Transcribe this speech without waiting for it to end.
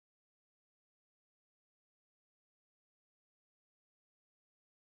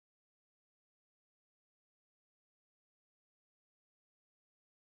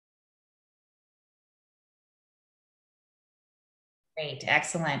Great,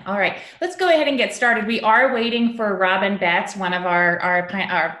 excellent. All right, let's go ahead and get started. We are waiting for Robin Betts, one of our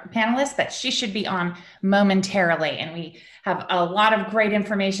panelists, but she should be on momentarily. And we have a lot of great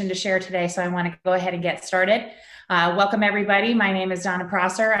information to share today, so I want to go ahead and get started. Welcome, everybody. My name is Donna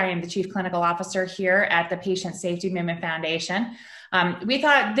Prosser. I am the Chief Clinical Officer here at the Patient Safety Movement Foundation. We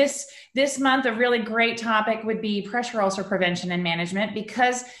thought this month a really great topic would be pressure ulcer prevention and management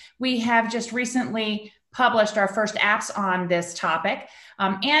because we have just recently published our first apps on this topic.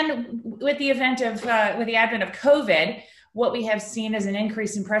 And with the advent of COVID, what we have seen is an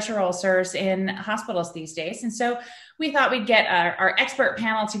increase in pressure ulcers in hospitals these days. And so we thought we'd get our expert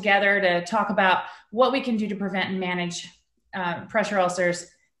panel together to talk about what we can do to prevent and manage pressure ulcers,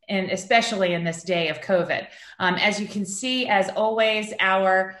 and especially in this day of COVID. As you can see, as always, we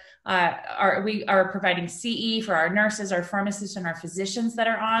are providing CE for our nurses, our pharmacists, and our physicians that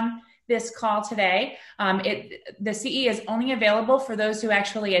are on this call today. The CE is only available for those who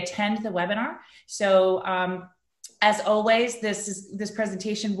actually attend the webinar. So as always, this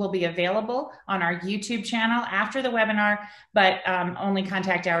presentation will be available on our YouTube channel after the webinar, but only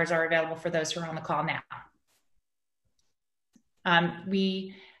contact hours are available for those who are on the call now.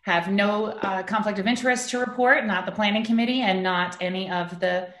 We have no conflict of interest to report, not the planning committee and not any of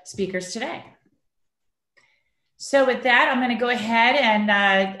the speakers today. So with that, I'm going to go ahead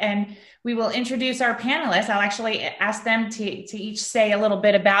and we will introduce our panelists. I'll actually ask them to each say a little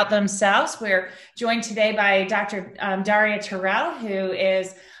bit about themselves. We're joined today by Dr. Daria Terrell, who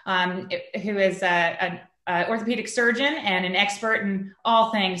is an orthopedic surgeon and an expert in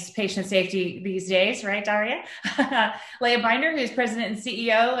all things patient safety these days, right, Daria? Leah Binder, who's president and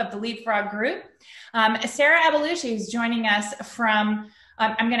CEO of the Leapfrog Group. Sarah Abelushi, who's joining us from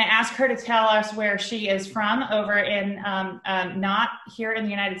I'm going to ask her to tell us where she is from over in, not here in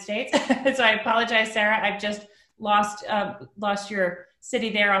the United States. So I apologize, Sarah. I've just lost your city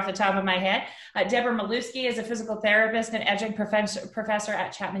there off the top of my head. Deborah Maluski is a physical therapist and adjunct professor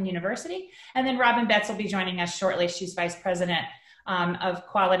at Chapman University. And then Robin Betts will be joining us shortly. She's vice president of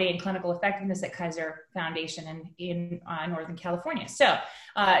quality and clinical effectiveness at Kaiser Foundation in Northern California. So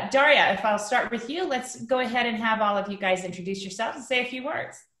Daria, if I'll start with you, let's go ahead and have all of you guys introduce yourselves and say a few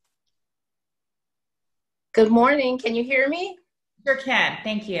words. Good morning. Can you hear me? Sure can.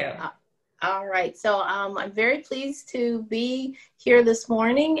 Thank you. All right. So I'm very pleased to be here this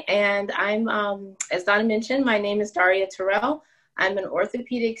morning. And I'm, as Donna mentioned, my name is Daria Terrell. I'm an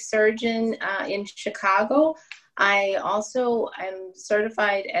orthopedic surgeon in Chicago. I also am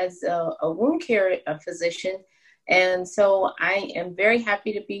certified as a wound care physician. And so I am very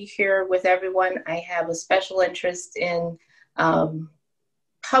happy to be here with everyone. I have a special interest in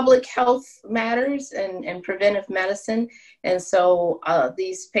public health matters and preventive medicine. And so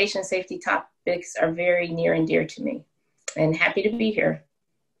these patient safety topics are very near and dear to me, and happy to be here.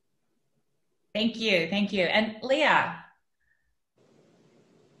 Thank you. Thank you. And Leah.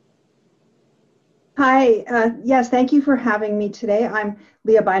 Hi, yes, thank you for having me today. I'm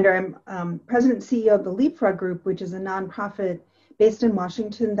Leah Binder. I'm President and CEO of the Leapfrog Group, which is a nonprofit based in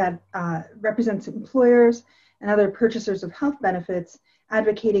Washington that represents employers and other purchasers of health benefits,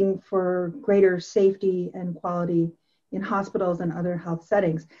 advocating for greater safety and quality in hospitals and other health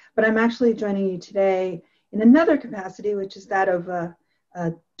settings. But I'm actually joining you today in another capacity, which is that of a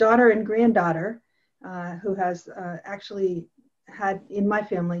daughter and granddaughter who has actually had in my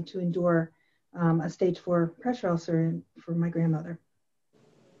family to endure a stage 4 pressure ulcer for my grandmother.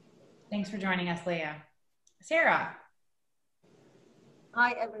 Thanks for joining us, Leah. Sarah.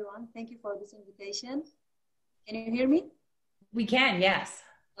 Hi, everyone. Thank you for this invitation. Can you hear me? We can, yes.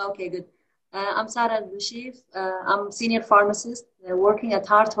 Okay, good. I'm Sarah Al-Bashif. I'm senior pharmacist working at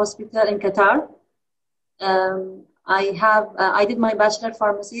Heart Hospital in Qatar. I did my bachelor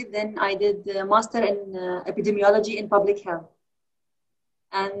pharmacy, then I did the master in epidemiology in public health.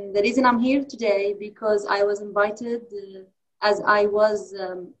 And the reason I'm here today because I was invited as I was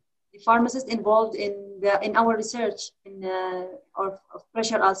the pharmacist involved in our research of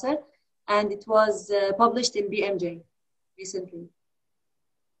pressure ulcer, and it was published in BMJ recently.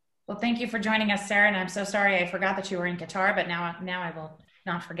 Well, thank you for joining us, Sarah, and I'm so sorry I forgot that you were in Qatar, but now I will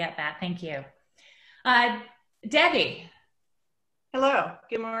not forget that. Thank you. Debbie. Hello,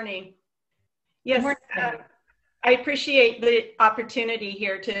 good morning. Yes. Good morning. I appreciate the opportunity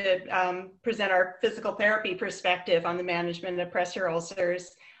here to present our physical therapy perspective on the management of pressure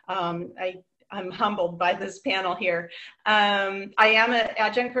ulcers. I'm humbled by this panel here. I am an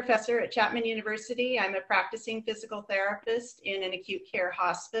adjunct professor at Chapman University. I'm a practicing physical therapist in an acute care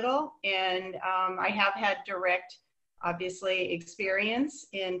hospital, and I have had direct, obviously, experience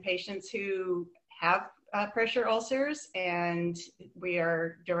in patients who have pressure ulcers, and we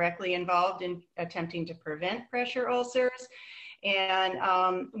are directly involved in attempting to prevent pressure ulcers. And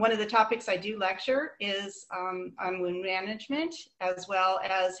one of the topics I do lecture is on wound management, as well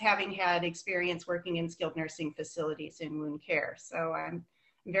as having had experience working in skilled nursing facilities in wound care. So I'm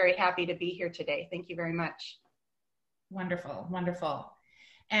very happy to be here today. Thank you very much. Wonderful, wonderful.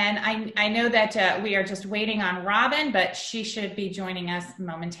 And I know that we are just waiting on Robin, but she should be joining us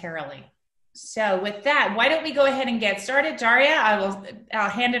momentarily. So with that, why don't we go ahead and get started? Daria, I'll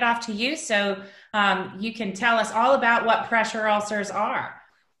hand it off to you so you can tell us all about what pressure ulcers are.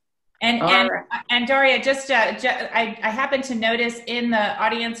 And Daria, I happen to notice in the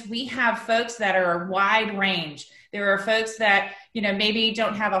audience, we have folks that are a wide range. There are folks that, maybe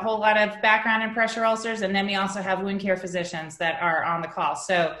don't have a whole lot of background in pressure ulcers. And then we also have wound care physicians that are on the call.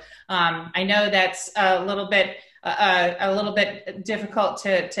 So I know that's a little bit difficult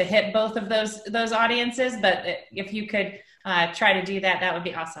to hit both of those audiences, but if you could try to do that, that would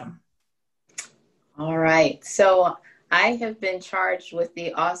be awesome. All right. So I have been charged with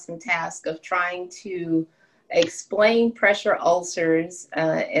the awesome task of trying to explain pressure ulcers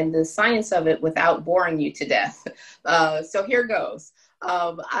and the science of it without boring you to death. So here goes.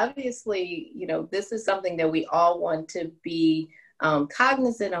 Obviously, this is something that we all want to be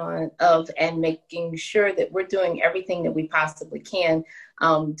cognizant of and making sure that we're doing everything that we possibly can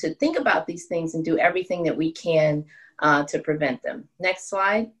to think about these things and do everything that we can to prevent them. Next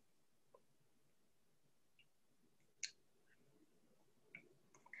slide.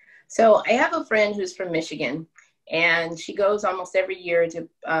 So I have a friend who's from Michigan, and she goes almost every year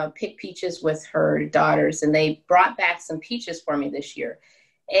to pick peaches with her daughters, and they brought back some peaches for me this year.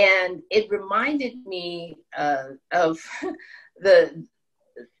 And it reminded me of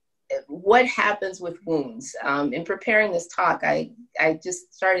what happens with wounds. In preparing this talk, I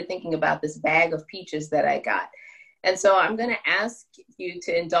just started thinking about this bag of peaches that I got. And so I'm going to ask you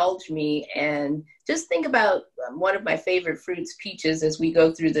to indulge me and just think about one of my favorite fruits, peaches, as we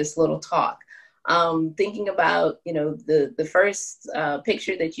go through this little talk. Thinking about, the first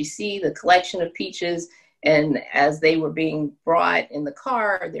picture that you see, the collection of peaches, and as they were being brought in the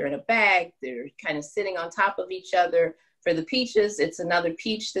car, they're in a bag, they're kind of sitting on top of each other. For the peaches, it's another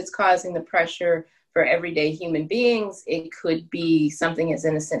peach that's causing the pressure. For everyday human beings, it could be something as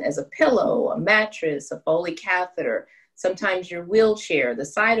innocent as a pillow, a mattress, a Foley catheter, sometimes your wheelchair, the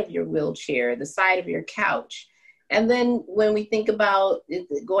side of your wheelchair, the side of your couch. And then when we think about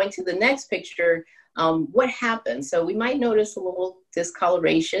going to the next picture, what happens? So we might notice a little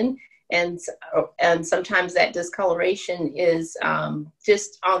discoloration, and sometimes that discoloration is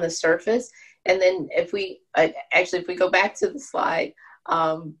just on the surface. And then if we go back to the slide,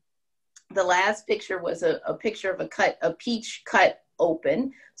 the last picture was a picture of a peach cut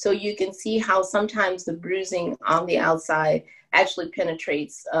open. So you can see how sometimes the bruising on the outside actually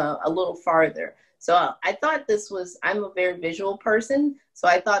penetrates a little farther. So I thought I'm a very visual person, so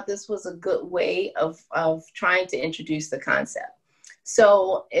I thought this was a good way of trying to introduce the concept.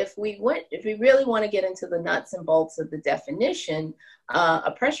 So if we really want to get into the nuts and bolts of the definition,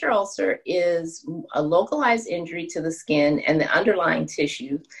 a pressure ulcer is a localized injury to the skin and the underlying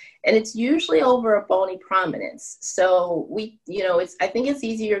tissue, and it's usually over a bony prominence. So I think it's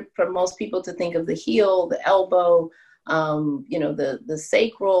easier for most people to think of the heel, the elbow, the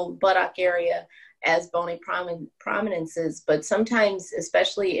sacral buttock area as bony prominences, but sometimes,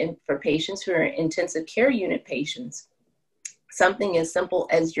 especially for patients who are intensive care unit patients, something as simple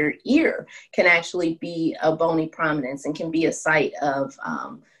as your ear can actually be a bony prominence and can be a site of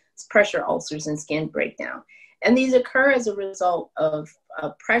pressure ulcers and skin breakdown. And these occur as a result of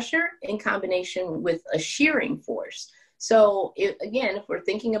pressure in combination with a shearing force. So if we're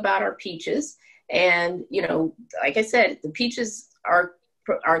thinking about our peaches, and like I said, the peaches are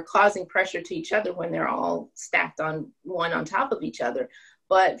causing pressure to each other when they're all stacked on one on top of each other.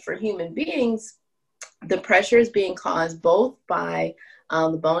 But for human beings, the pressure is being caused both by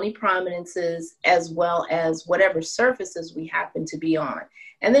the bony prominences as well as whatever surfaces we happen to be on.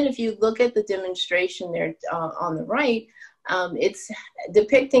 And then if you look at the demonstration there on the right, it's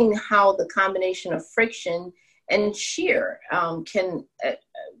depicting how the combination of friction and shear can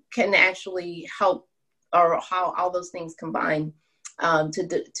actually help, or how all those things combine in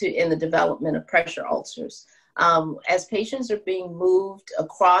the development of pressure ulcers. As patients are being moved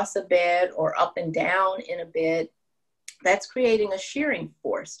across a bed or up and down in a bed, that's creating a shearing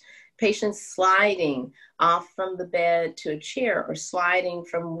force. Patients sliding off from the bed to a chair or sliding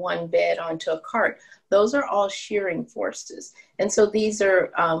from one bed onto a cart, those are all shearing forces. And so these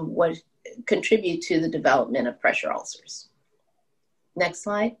are what contribute to the development of pressure ulcers. Next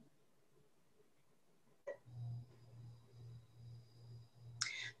slide.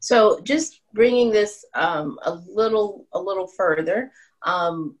 So just bringing this a little further,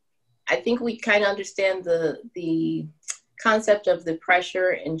 I think we kind of understand the concept of the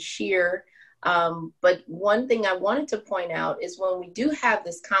pressure and shear. But one thing I wanted to point out is when we do have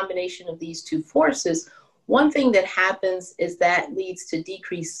this combination of these two forces, one thing that happens is that leads to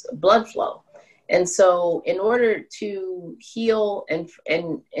decreased blood flow. And so in order to heal and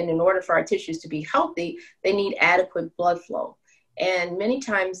in order for our tissues to be healthy, they need adequate blood flow. And many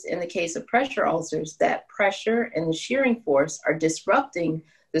times in the case of pressure ulcers, that pressure and the shearing force are disrupting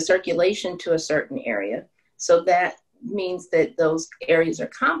the circulation to a certain area. So that means that those areas are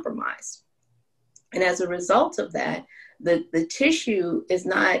compromised. And as a result of that, the tissue is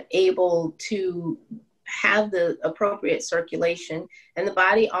not able to have the appropriate circulation, and the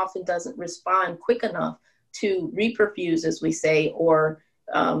body often doesn't respond quick enough to reperfuse, as we say, or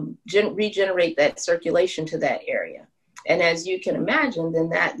regenerate that circulation to that area. And as you can imagine, then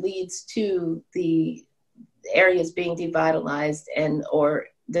that leads to the areas being devitalized and or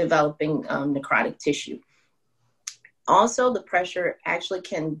developing necrotic tissue. Also, the pressure actually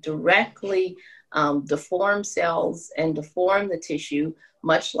can directly deform cells and deform the tissue,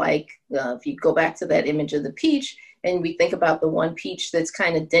 much like if you go back to that image of the peach and we think about the one peach that's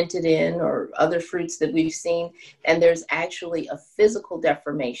kind of dented in, or other fruits that we've seen, and there's actually a physical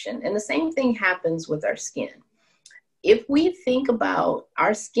deformation. And the same thing happens with our skin. If we think about,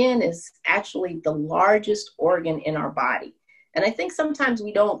 our skin is actually the largest organ in our body. And I think sometimes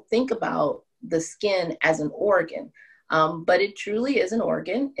we don't think about the skin as an organ, but it truly is an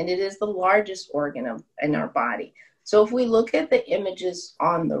organ, and it is the largest organ in our body. So if we look at the images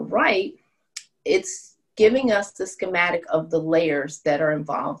on the right, it's giving us the schematic of the layers that are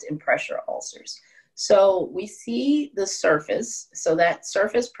involved in pressure ulcers. So we see the surface. So that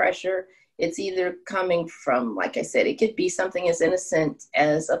surface pressure, it's either coming from, like I said, it could be something as innocent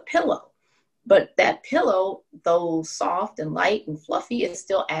as a pillow. But that pillow, though soft and light and fluffy, is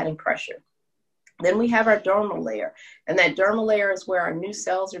still adding pressure. Then we have our dermal layer, and that dermal layer is where our new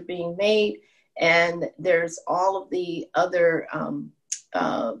cells are being made, and there's all of the other,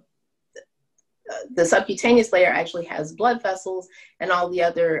 the subcutaneous layer actually has blood vessels and all the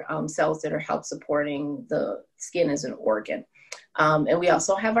other cells that are help supporting the skin as an organ. And we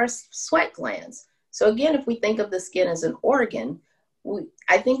also have our sweat glands. So again, if we think of the skin as an organ,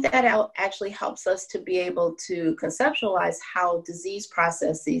 I think that actually helps us to be able to conceptualize how disease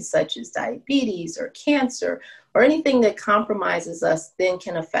processes such as diabetes or cancer or anything that compromises us then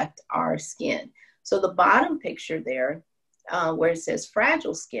can affect our skin. So the bottom picture there, where it says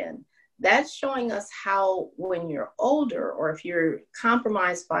fragile skin, that's showing us how when you're older, or if you're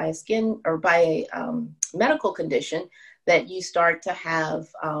compromised by a skin or by a medical condition, that you start to have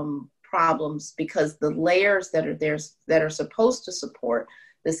problems because the layers that are there that are supposed to support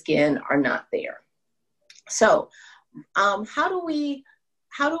the skin are not there. So how do we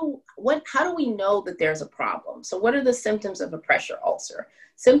know that there's a problem? So what are the symptoms of a pressure ulcer?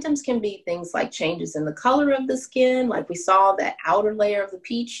 Symptoms can be things like changes in the color of the skin, like we saw that outer layer of the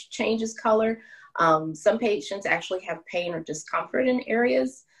peach changes color. Some patients actually have pain or discomfort in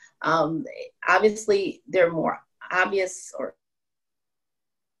areas. Obviously, they're more obvious, or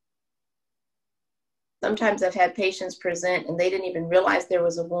sometimes I've had patients present and they didn't even realize there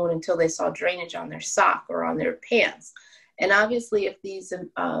was a wound until they saw drainage on their sock or on their pants. And obviously, if these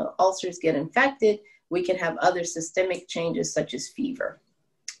ulcers get infected, we can have other systemic changes such as fever.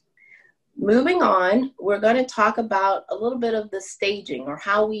 Moving on, we're going to talk about a little bit of the staging, or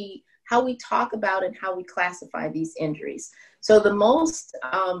how we talk about and how we classify these injuries. So the most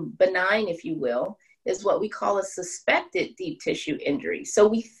benign, if you will, is what we call a suspected deep tissue injury. So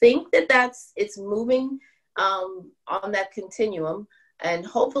we think that it's moving on that continuum. And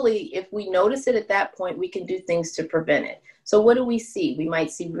hopefully, if we notice it at that point, we can do things to prevent it. So what do we see? We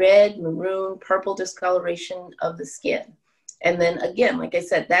might see red, maroon, purple discoloration of the skin. And then again, like I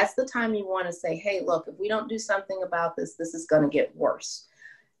said, that's the time you want to say, hey, look, if we don't do something about this, this is going to get worse.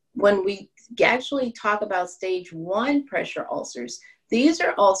 When we actually talk about stage 1 pressure ulcers, these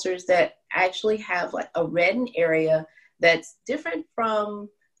are ulcers that actually have like a reddened area that's different from,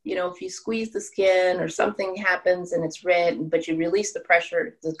 you know, if you squeeze the skin or something happens and it's red, but you release the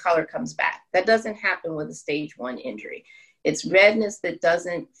pressure, the color comes back. That doesn't happen with a stage 1 injury. It's redness that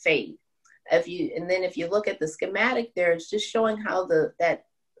doesn't fade. And then if you look at the schematic there, it's just showing how that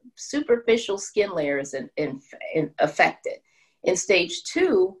superficial skin layer is affected. In stage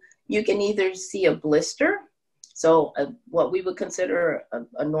 2, you can either see a blister, so what we would consider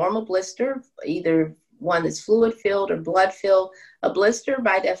a normal blister, either one that's fluid filled or blood filled. A blister,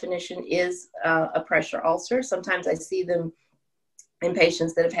 by definition, is a pressure ulcer. Sometimes I see them in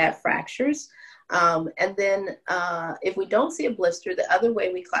patients that have had fractures. And then if we don't see a blister, the other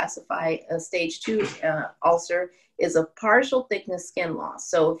way we classify a stage 2 ulcer is a partial thickness skin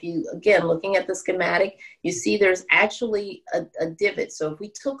loss. So if you, again, looking at the schematic, you see there's actually a divot. So if we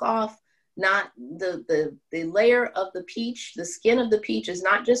took off not the layer of the peach, the skin of the peach is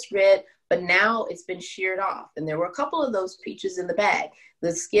not just red, but now it's been sheared off. And there were a couple of those peaches in the bag.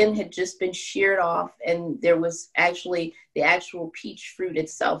 The skin had just been sheared off, and there was actually the actual peach fruit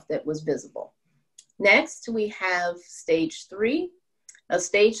itself that was visible. Next, we have stage 3.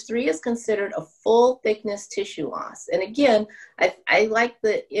 Stage 3 is considered a full thickness tissue loss. And again, I like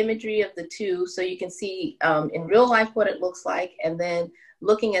the imagery of the two, so you can see in real life what it looks like, and then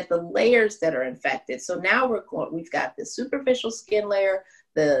looking at the layers that are infected. So now we've got the superficial skin layer,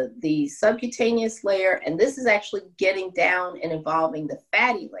 the subcutaneous layer, and this is actually getting down and involving the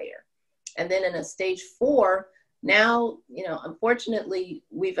fatty layer. And then in a stage 4, now, unfortunately,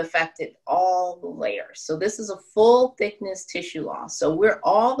 we've affected all the layers. So this is a full thickness tissue loss. So we're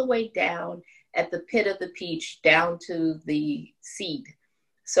all the way down at the pit of the peach down to the seed.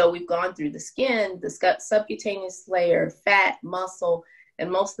 So we've gone through the skin, the subcutaneous layer, fat, muscle,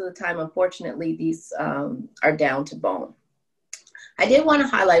 and most of the time, unfortunately, these are down to bone. I did want to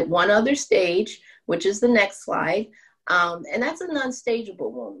highlight one other stage, which is the next slide. And that's a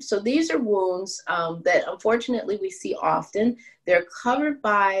non-stageable wound. So these are wounds that unfortunately we see often. They're covered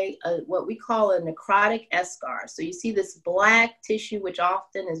by what we call a necrotic eschar. So you see this black tissue, which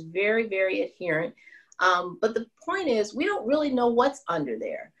often is very, very adherent. But the point is, we don't really know what's under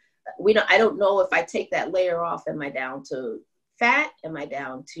there. I don't know if I take that layer off, am I down to fat? Am I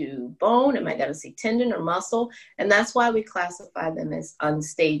down to bone? Am I down to see tendon or muscle? And that's why we classify them as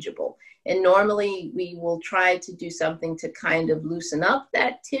unstageable. And normally we will try to do something to kind of loosen up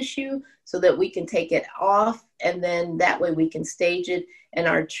that tissue so that we can take it off, and then that way we can stage it. And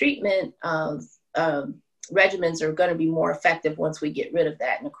our treatment regimens are going to be more effective once we get rid of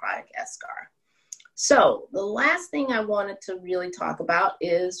that necrotic eschar. So the last thing I wanted to really talk about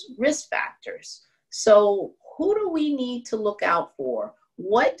is risk factors. So who do we need to look out for?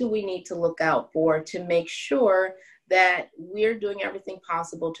 What do we need to look out for to make sure that we're doing everything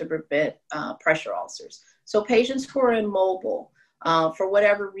possible to prevent pressure ulcers? So patients who are immobile for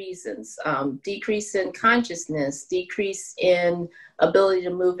whatever reasons, decrease in consciousness, decrease in ability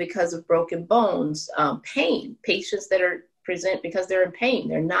to move because of broken bones, pain, patients that present because they're in pain,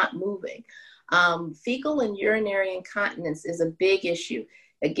 they're not moving. Fecal and urinary incontinence is a big issue.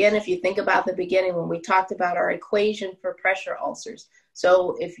 Again, if you think about the beginning when we talked about our equation for pressure ulcers.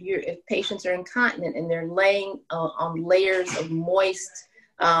 So if patients are incontinent and they're laying on layers of moist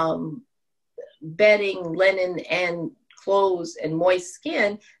bedding, linen, and clothes and moist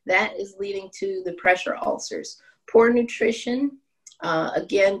skin, that is leading to the pressure ulcers. Poor nutrition,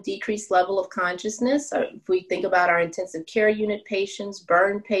 again, decreased level of consciousness. If we think about our intensive care unit patients,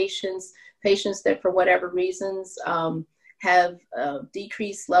 burn patients, patients that for whatever reasons have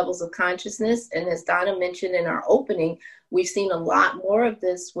decreased levels of consciousness. And as Donna mentioned in our opening, we've seen a lot more of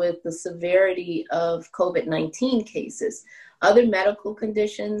this with the severity of COVID-19 cases. Other medical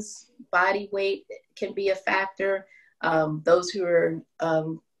conditions, body weight can be a factor. Those who are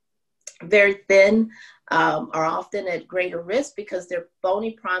very thin are often at greater risk because their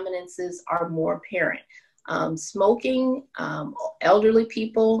bony prominences are more apparent. Smoking, elderly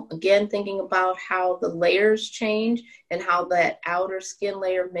people, again, thinking about how the layers change and how that outer skin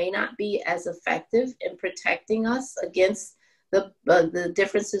layer may not be as effective in protecting us against the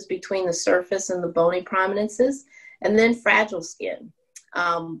differences between the surface and the bony prominences. And then fragile skin.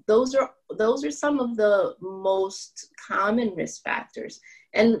 Those are some of the most common risk factors.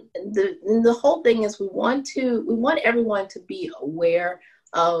 And the whole thing is we want everyone to be aware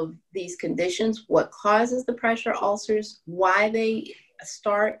of these conditions, what causes the pressure ulcers, why they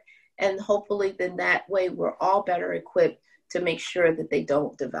start, and hopefully then that way we're all better equipped to make sure that they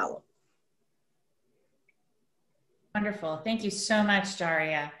don't develop. Wonderful. Thank you so much,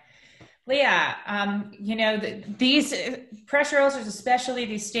 Daria. Leah, these pressure ulcers, especially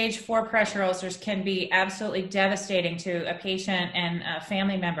these stage 4 pressure ulcers, can be absolutely devastating to a patient and a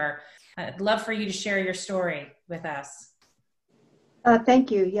family member. I'd love for you to share your story with us. Thank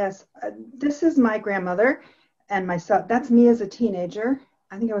you. Yes, this is my grandmother and myself. That's me as a teenager.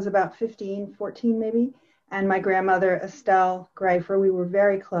 I think I was about 15, 14 maybe. And my grandmother, Estelle Greifer, we were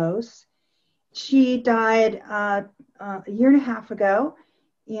very close. She died a year and a half ago,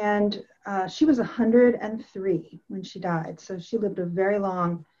 and she was 103 when she died. So she lived a very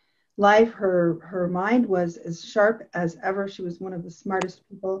long life. Her mind was as sharp as ever. She was one of the smartest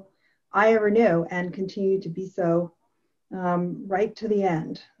people I ever knew and continued to be so right to the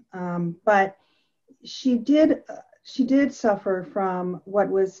end. But she did suffer from what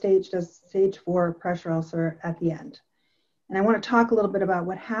was staged as stage 4 pressure ulcer at the end. And I want to talk a little bit about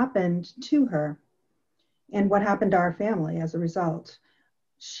what happened to her and what happened to our family as a result.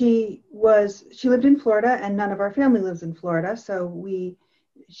 She lived in Florida, and none of our family lives in Florida. So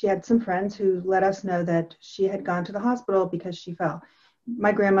she had some friends who let us know that she had gone to the hospital because she fell.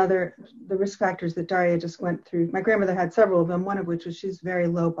 My grandmother, the risk factors that Daria just went through, my grandmother had several of them, one of which was she's very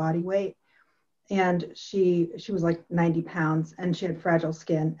low body weight. And she was like 90 pounds, and she had fragile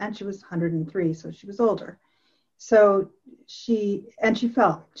skin, and she was 103, so she was older. So she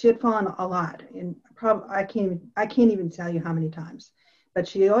fell. She had fallen a lot, and I can't even tell you how many times. But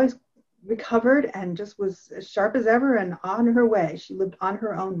she always recovered and just was as sharp as ever and on her way. She lived on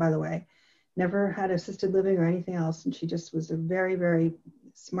her own, by the way, never had assisted living or anything else, and she just was a very, very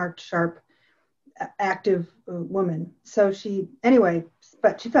smart, sharp, active woman. So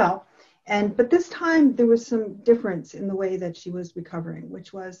but she fell. But this time there was some difference in the way that she was recovering,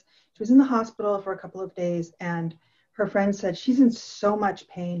 which was she was in the hospital for a couple of days, and her friend said she's in so much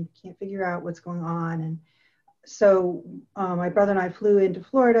pain, can't figure out what's going on. And so my brother and I flew into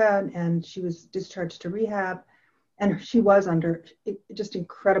Florida, and she was discharged to rehab, and she was under just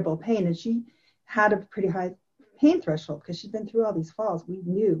incredible pain. And she had a pretty high pain threshold because she'd been through all these falls. We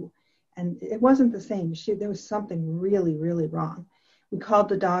knew, and it wasn't the same. There was something really, really wrong. We called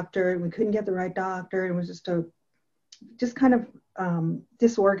the doctor, and we couldn't get the right doctor. And it was just kind of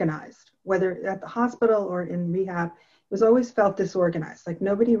disorganized, whether at the hospital or in rehab. It was always felt disorganized, like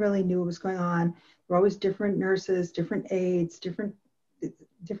nobody really knew what was going on. There were always different nurses, different aides, different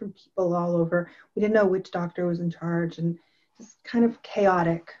people all over. We didn't know which doctor was in charge, and just kind of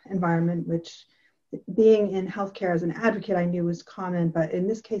chaotic environment, which being in healthcare as an advocate, I knew was common, but in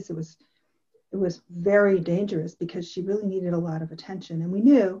this case, it was very dangerous because she really needed a lot of attention. And we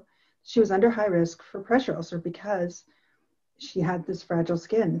knew she was under high risk for pressure ulcer because she had this fragile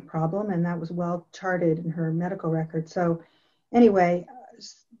skin problem, and that was well charted in her medical record. So anyway,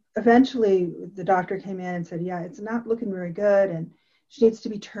 eventually the doctor came in and said, yeah, it's not looking very good, and she needs to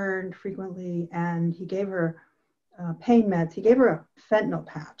be turned frequently. And he gave her pain meds. He gave her a fentanyl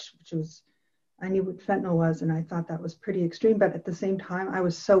patch, I knew what fentanyl was, and I thought that was pretty extreme. But at the same time, I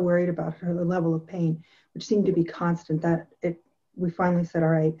was so worried about her level of pain, which seemed to be constant, that we finally said, all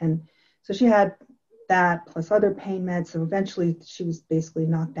right. And so she had that plus other pain meds. So eventually she was basically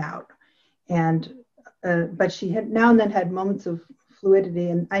knocked out. And but she had now and then had moments of fluidity,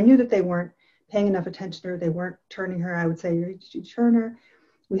 and I knew that they weren't paying enough attention to her. They weren't turning her. I would say, did you turn her?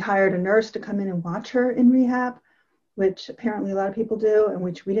 We hired a nurse to come in and watch her in rehab, which apparently a lot of people do, and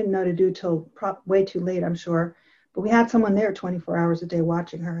which we didn't know to do till way too late, I'm sure. But we had someone there 24 hours a day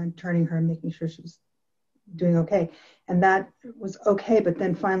watching her and turning her and making sure she was doing okay. And that was okay. But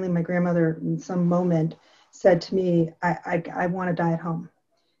then finally my grandmother in some moment said to me, I want to die at home.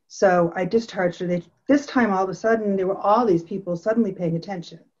 So I discharged her. This time, all of a sudden, there were all these people suddenly paying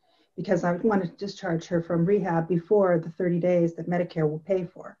attention because I wanted to discharge her from rehab before the 30 days that Medicare will pay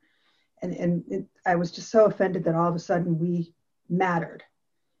for. I was just so offended that all of a sudden we mattered.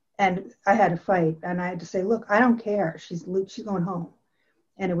 And I had to fight, and I had to say, look, I don't care. She's going home.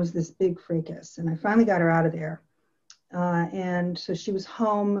 And it was this big fracas. And I finally got her out of there. And so she was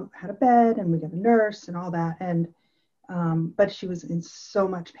home, had a bed, and we got a nurse and all that. But she was in so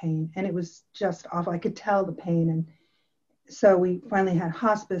much pain, and it was just awful. I could tell the pain. And so we finally had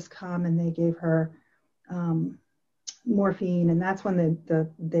hospice come, and they gave her morphine. And that's when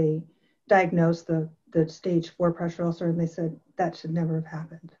they diagnosed the stage 4 pressure ulcer, and they said that should never have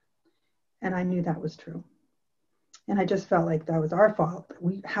happened. And I knew that was true. And I just felt like that was our fault.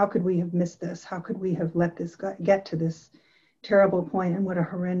 How could we have missed this? How could we have let this get to this terrible point? And what a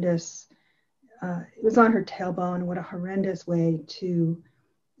horrendous, it was on her tailbone, what a horrendous way to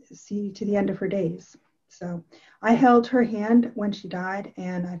see to the end of her days. So I held her hand when she died,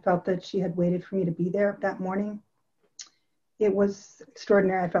 and I felt that she had waited for me to be there that morning. It was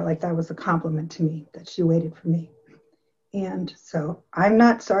extraordinary. I felt like that was a compliment to me, that she waited for me. And so I'm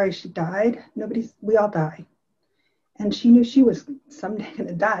not sorry she died. We all die. And she knew she was someday going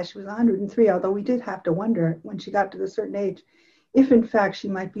to die. She was 103, although we did have to wonder when she got to a certain age if in fact she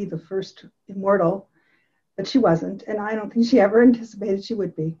might be the first immortal, but she wasn't. And I don't think she ever anticipated she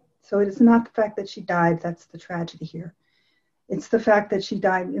would be. So it is not the fact that she died that's the tragedy here. It's the fact that she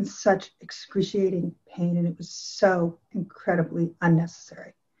died in such excruciating pain, and it was so incredibly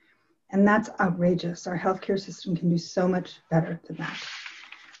unnecessary. And that's outrageous. Our healthcare system can do so much better than that.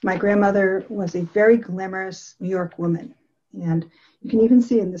 My grandmother was a very glamorous New York woman, And you can even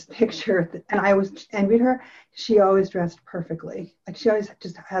see in this picture, and I always envied her, she always dressed perfectly. Like she always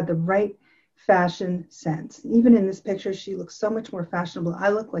just had the right fashion sense. Even in this picture, she looks so much more fashionable. I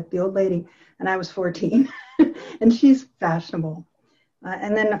look like the old lady, and I was 14, and she's fashionable.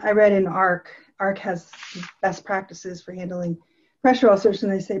 And then I read in ARC has best practices for handling pressure ulcers,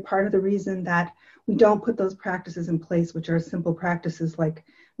 and they say part of the reason that we don't put those practices in place, which are simple practices like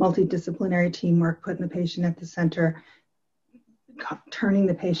multidisciplinary teamwork, putting the patient at the center, turning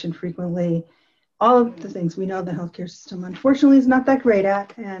the patient frequently, all of the things we know the healthcare system unfortunately is not that great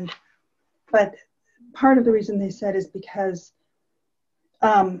at. But part of the reason they said is because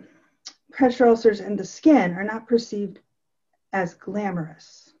pressure ulcers in the skin are not perceived as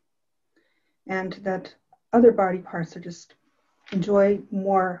glamorous, and that other body parts are just enjoy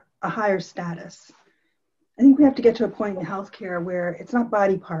more a higher status. I think we have to get to a point in healthcare where it's not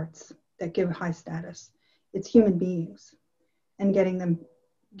body parts that give high status, it's human beings, and giving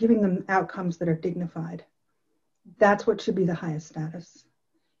them outcomes that are dignified. That's what should be the highest status.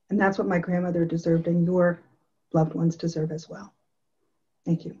 And that's what my grandmother deserved, and your loved ones deserve as well.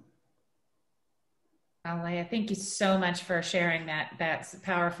 Thank you. Leah, thank you so much for sharing that. That's a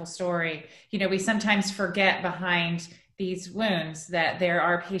powerful story. You know, we sometimes forget behind these wounds that there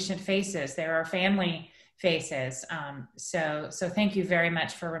are patient faces, there are family faces. So thank you very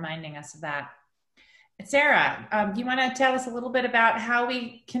much for reminding us of that. Sarah, do you want to tell us a little bit about how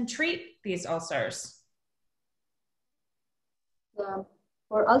we can treat these ulcers?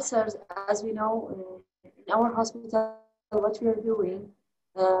 For ulcers, as we know, in our hospital, what we are doing,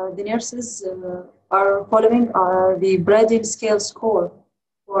 the nurses are following the Braden scale score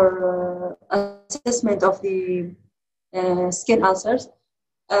for assessment of the skin ulcers.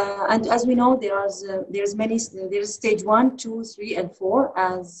 And as we know, there's stage 1, 2, 3, and 4,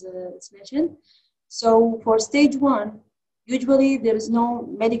 as it's mentioned. So for stage 1, usually there is no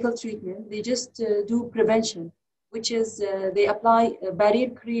medical treatment. They just do prevention, which is they apply barrier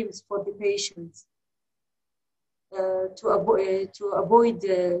creams for the patients to avoid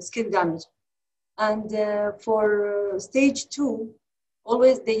skin damage. And for stage 2,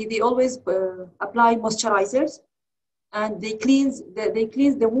 they always apply moisturizers, and they cleanse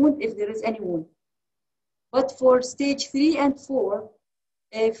the wound if there is any wound. But for stage 3 and 4,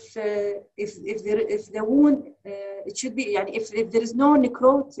 if the wound it should be, if there is no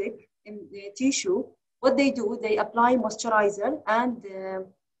necrotic in the tissue, what they do, they apply moisturizer, and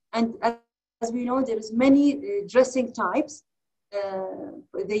as we know, there is many dressing types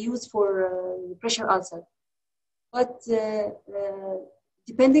they use for pressure ulcer. But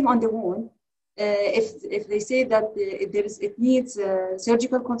depending on the wound, if they say that it needs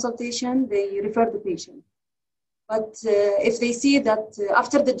surgical consultation, they refer the patient. But if they see that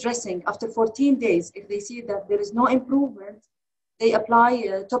after the dressing, after 14 days, if they see that there is no improvement, they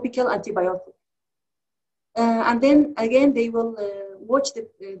apply topical antibiotic. And then again, they will watch the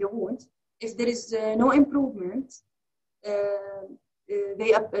wound. If there is no improvement,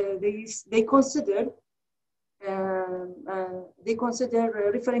 they consider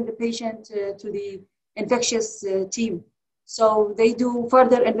referring the patient to the infectious team. So they do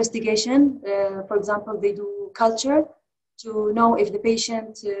further investigation. For example, they do culture to know if the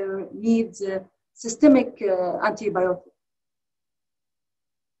patient needs systemic antibiotic.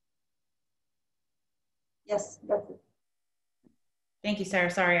 Yes, that's it. Thank you, Sarah.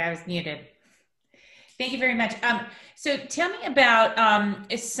 Sorry, I was muted. Thank you very much. So tell me about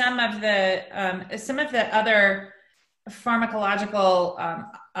some of the other pharmacological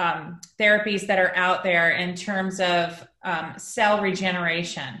therapies that are out there in terms of cell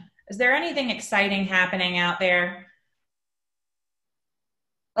regeneration. Is there anything exciting happening out there?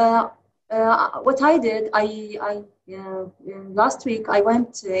 What I did, last week I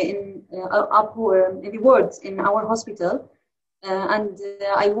went in the wards in our hospital, and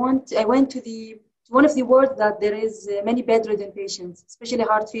I went to one of the wards that there is many bedridden patients, especially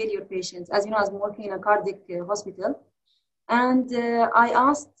heart failure patients. As you know, I'm working in a cardiac hospital, and I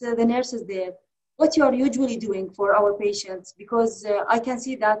asked the nurses there, what you are usually doing for our patients, because I can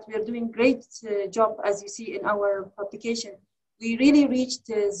see that we are doing great job, as you see in our publication. We really reached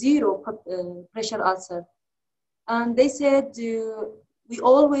zero pressure ulcer. And they said, we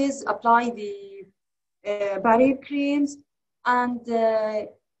always apply the barrier creams, and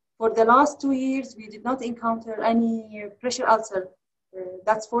for the last 2 years, we did not encounter any pressure ulcer.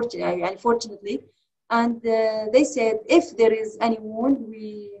 That's unfortunately. And they said, if there is any wound,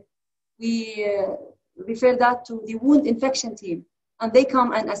 we refer that to the wound infection team, and they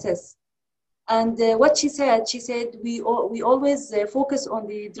come and assess. And what she said, we always focus on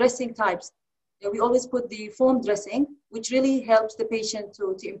the dressing types. We always put the foam dressing, which really helps the patient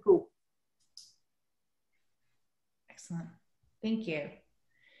to improve. Excellent. Thank you.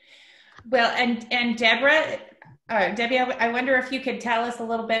 Well, and Deborah, Debbie, I wonder if you could tell us a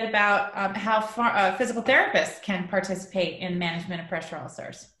little bit about how physical therapists can participate in management of pressure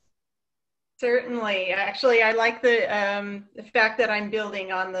ulcers. Certainly. Actually, I like the fact that I'm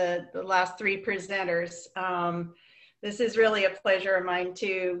building on the last three presenters. This is really a pleasure of mine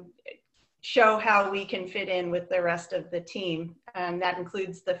to show how we can fit in with the rest of the team, and that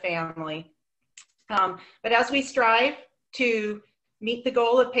includes the family. But as we strive to meet the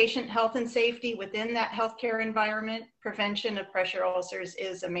goal of patient health and safety within that healthcare environment, prevention of pressure ulcers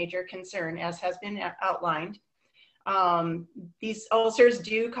is a major concern, as has been outlined. These ulcers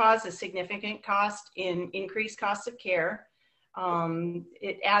do cause a significant cost in increased costs of care.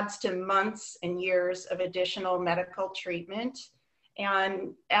 It adds to months and years of additional medical treatment.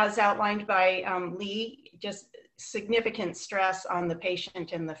 And as outlined by Lee, just significant stress on the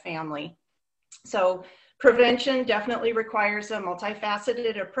patient and the family. So prevention definitely requires a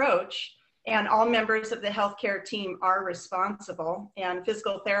multifaceted approach, and all members of the healthcare team are responsible, and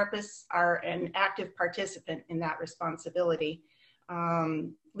physical therapists are an active participant in that responsibility.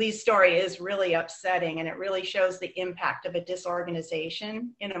 Lee's story is really upsetting, and it really shows the impact of a disorganization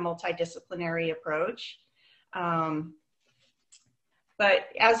in a multidisciplinary approach. But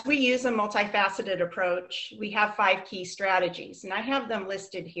as we use a multifaceted approach, we have 5 key strategies, and I have them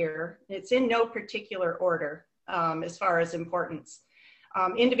listed here. It's in no particular order as far as importance.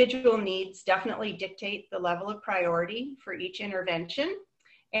 Individual needs definitely dictate the level of priority for each intervention.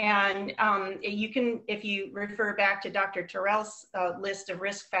 And you can, if you refer back to Dr. Terrell's list of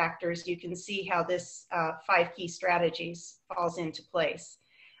risk factors, you can see how this 5 key strategies falls into place.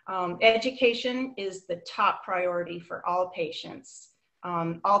 Education is the top priority for all patients.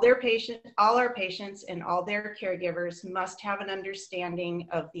 All our patients and all their caregivers must have an understanding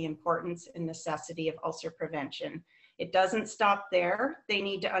of the importance and necessity of ulcer prevention. It doesn't stop there. They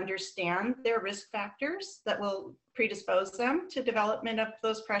need to understand their risk factors that will predispose them to development of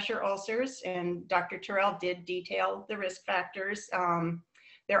those pressure ulcers. And Dr. Terrell did detail the risk factors.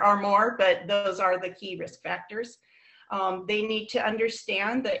 There are more, but those are the key risk factors. They need to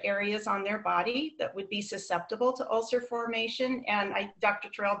understand the areas on their body that would be susceptible to ulcer formation. And Dr.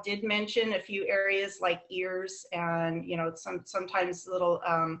 Terrell did mention a few areas like ears and, you know, sometimes little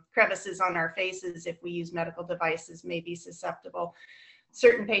crevices on our faces if we use medical devices may be susceptible.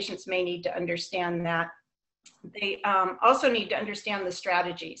 Certain patients may need to understand that. They also need to understand the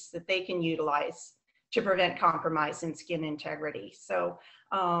strategies that they can utilize to prevent compromise in skin integrity. So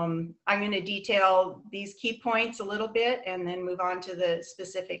I'm going to detail these key points a little bit and then move on to the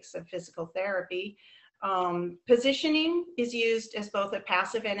specifics of physical therapy. Positioning is used as both a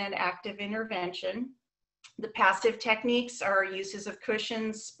passive and an active intervention. The passive techniques are uses of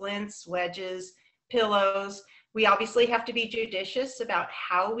cushions, splints, wedges, pillows. We obviously have to be judicious about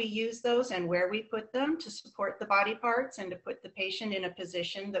how we use those and where we put them to support the body parts and to put the patient in a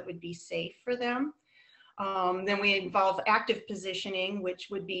position that would be safe for them. Then we involve active positioning, which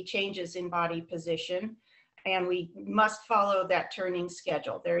would be changes in body position, and we must follow that turning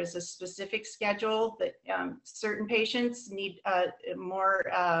schedule. There is a specific schedule that certain patients need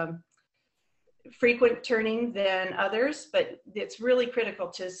more frequent turning than others, but it's really critical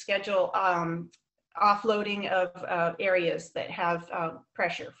to schedule offloading of areas that have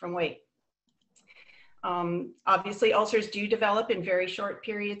pressure from weight. Obviously, ulcers do develop in very short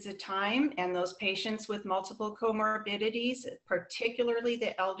periods of time, and those patients with multiple comorbidities, particularly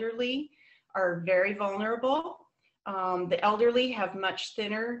the elderly, are very vulnerable. The elderly have much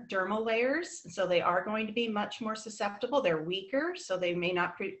thinner dermal layers, so they are going to be much more susceptible. They're weaker, so they may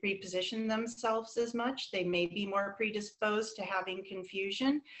not reposition themselves as much. They may be more predisposed to having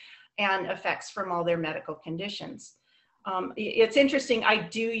confusion and effects from all their medical conditions. It's interesting, I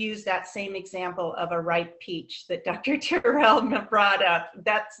do use that same example of a ripe peach that Dr. Terrell brought up.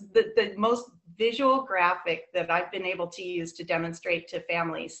 That's the most visual graphic that I've been able to use to demonstrate to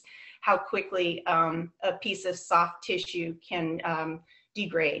families how quickly a piece of soft tissue can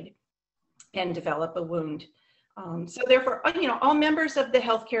degrade and develop a wound. So therefore, you know, all members of the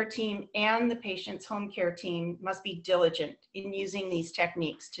healthcare team and the patient's home care team must be diligent in using these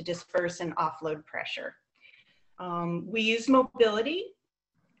techniques to disperse and offload pressure. We use mobility.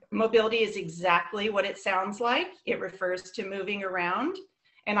 Mobility is exactly what it sounds like. It refers to moving around.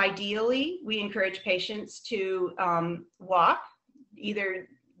 And ideally, we encourage patients to walk, either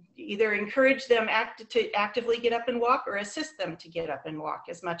encourage them to actively get up and walk or assist them to get up and walk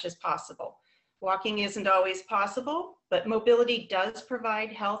as much as possible. Walking isn't always possible, but mobility does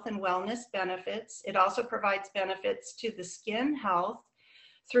provide health and wellness benefits. It also provides benefits to the skin health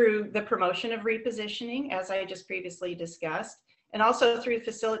through the promotion of repositioning, as I just previously discussed, and also through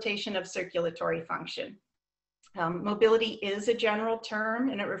facilitation of circulatory function. Mobility is a general term,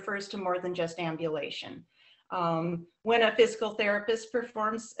 and it refers to more than just ambulation. When a physical therapist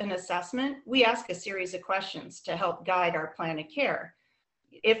performs an assessment, we ask a series of questions to help guide our plan of care.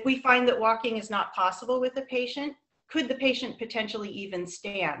 If we find that walking is not possible with the patient, could the patient potentially even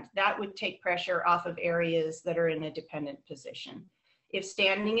stand? That would take pressure off of areas that are in a dependent position. If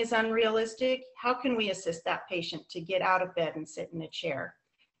standing is unrealistic, how can we assist that patient to get out of bed and sit in a chair?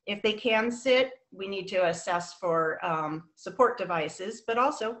 If they can sit, we need to assess for support devices, but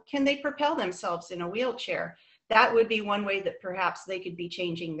also, can they propel themselves in a wheelchair? That would be one way that perhaps they could be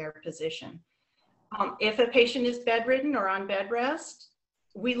changing their position. If a patient is bedridden or on bed rest,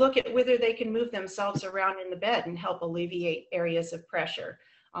 we look at whether they can move themselves around in the bed and help alleviate areas of pressure.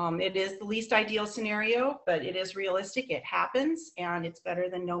 It is the least ideal scenario, but it is realistic, it happens, and it's better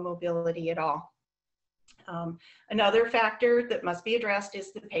than no mobility at all. Another factor that must be addressed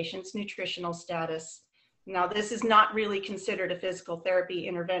is the patient's nutritional status. Now, this is not really considered a physical therapy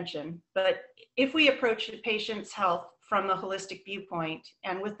intervention, but if we approach the patient's health from a holistic viewpoint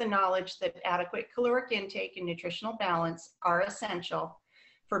and with the knowledge that adequate caloric intake and nutritional balance are essential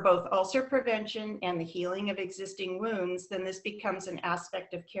for both ulcer prevention and the healing of existing wounds, then this becomes an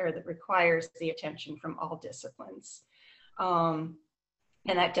aspect of care that requires the attention from all disciplines. And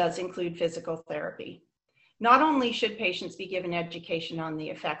that does include physical therapy. Not only should patients be given education on the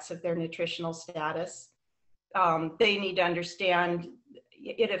effects of their nutritional status, they need to understand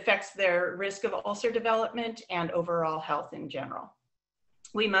it affects their risk of ulcer development and overall health in general.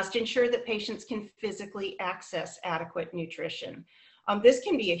 We must ensure that patients can physically access adequate nutrition. This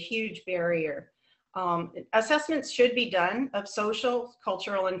can be a huge barrier. Assessments should be done of social,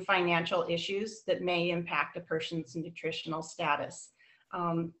 cultural, and financial issues that may impact a person's nutritional status.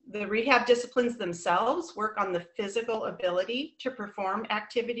 The rehab disciplines themselves work on the physical ability to perform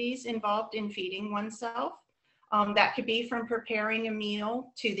activities involved in feeding oneself. That could be from preparing a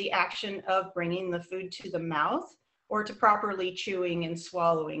meal to the action of bringing the food to the mouth or to properly chewing and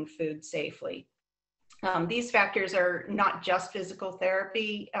swallowing food safely. These factors are not just physical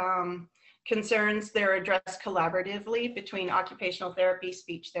therapy concerns, they're addressed collaboratively between occupational therapy,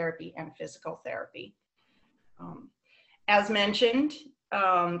 speech therapy, and physical therapy. As mentioned,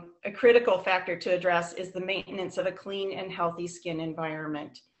 a critical factor to address is the maintenance of a clean and healthy skin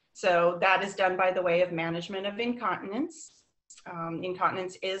environment. So that is done by the way of management of incontinence.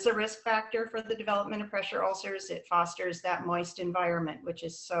 Incontinence is a risk factor for the development of pressure ulcers. It fosters that moist environment, which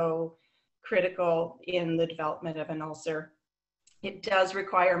is so critical in the development of an ulcer. It does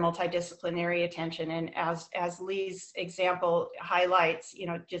require multidisciplinary attention, and as Lee's example highlights, you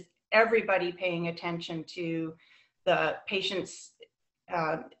know, just everybody paying attention to the patient's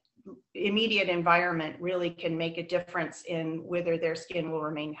immediate environment really can make a difference in whether their skin will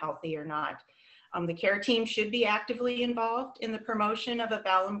remain healthy or not. The care team should be actively involved in the promotion of a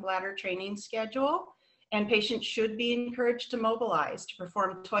bowel and bladder training schedule, and patients should be encouraged to mobilize, to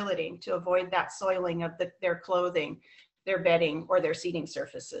perform toileting, to avoid that soiling of their clothing, their bedding, or their seating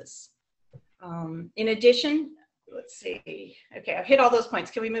surfaces. In addition, let's see, okay, I've hit all those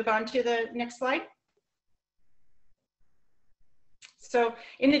points. Can we move on to the next slide? So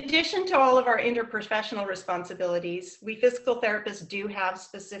in addition to all of our interprofessional responsibilities, we physical therapists do have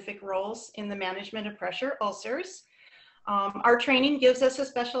specific roles in the management of pressure ulcers. Our training gives us a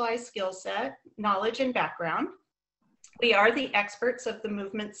specialized skill set, knowledge, and background. We are the experts of the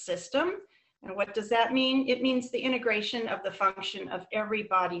movement system. And what does that mean? It means the integration of the function of every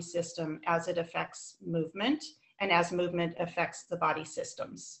body system as it affects movement and as movement affects the body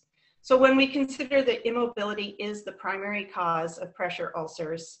systems. So when we consider that immobility is the primary cause of pressure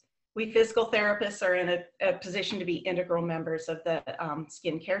ulcers, we physical therapists are in a position to be integral members of the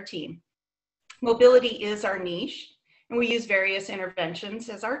skincare team. Mobility is our niche, and we use various interventions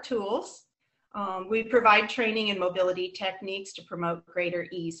as our tools. We provide training in mobility techniques to promote greater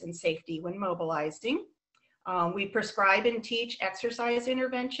ease and safety when mobilizing. We prescribe and teach exercise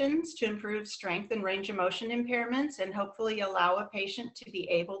interventions to improve strength and range of motion impairments and hopefully allow a patient to be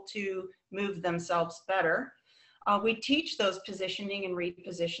able to move themselves better. We teach those positioning and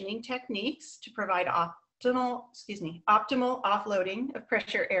repositioning techniques to provide optimal offloading of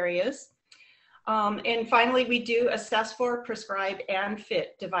pressure areas. And finally, we do assess for, prescribe, and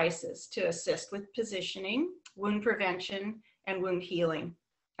fit devices to assist with positioning, wound prevention, and wound healing.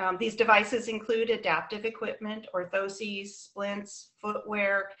 These devices include adaptive equipment, orthoses, splints,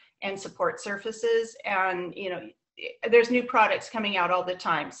 footwear, and support surfaces. And, you know, there's new products coming out all the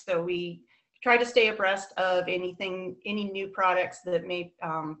time. So we try to stay abreast of any new products that may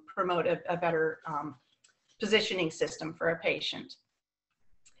promote a better positioning system for a patient.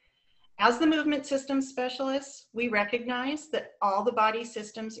 As the movement system specialists, we recognize that all the body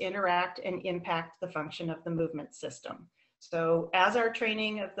systems interact and impact the function of the movement system. So as our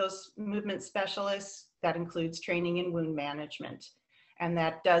training of those movement specialists, that includes training in wound management. And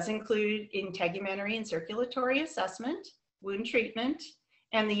that does include integumentary and circulatory assessment, wound treatment,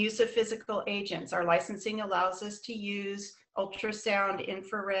 and the use of physical agents. Our licensing allows us to use ultrasound,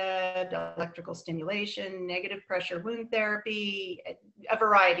 infrared, electrical stimulation, negative pressure wound therapy, a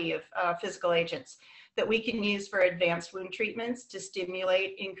variety of physical agents that we can use for advanced wound treatments to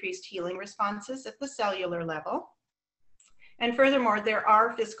stimulate increased healing responses at the cellular level. And furthermore, there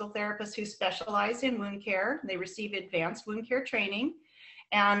are physical therapists who specialize in wound care. They receive advanced wound care training,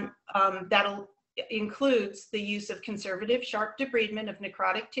 and that includes the use of conservative sharp debridement of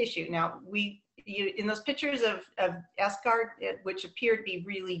necrotic tissue. Now, in those pictures of eschar, which appear to be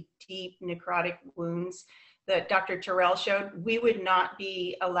really deep necrotic wounds that Dr. Terrell showed, we would not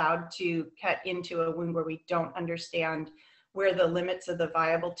be allowed to cut into a wound where we don't understand where the limits of the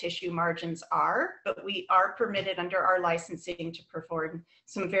viable tissue margins are, but we are permitted under our licensing to perform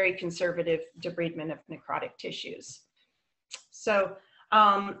some very conservative debridement of necrotic tissues. So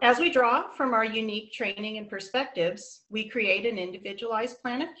as we draw from our unique training and perspectives, we create an individualized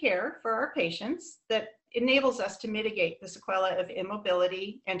plan of care for our patients that enables us to mitigate the sequelae of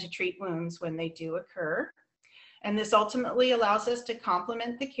immobility and to treat wounds when they do occur. And this ultimately allows us to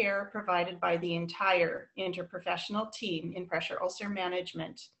complement the care provided by the entire interprofessional team in pressure ulcer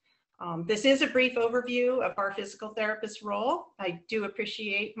management. This is a brief overview of our physical therapist role. I do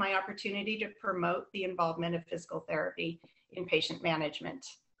appreciate my opportunity to promote the involvement of physical therapy in patient management.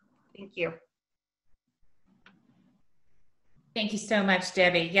 Thank you. Thank you so much,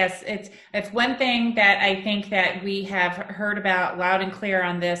 Debbie. Yes, it's one thing that I think that we have heard about loud and clear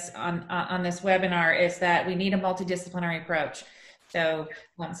on this webinar is that we need a multidisciplinary approach. So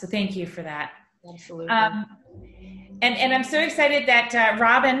thank you for that. Absolutely. And I'm so excited that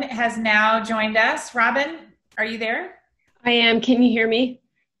Robin has now joined us. Robin, are you there? I am. Can you hear me?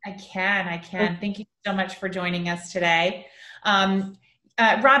 I can. Thank you so much for joining us today.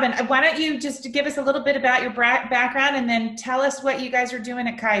 Robin, why don't you just give us a little bit about your background and then tell us what you guys are doing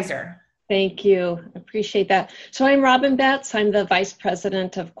at Kaiser. Thank you. Appreciate that. So I'm Robin Betts. I'm the Vice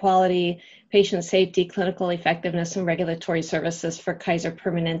President of Quality, Patient Safety, Clinical Effectiveness, and Regulatory Services for Kaiser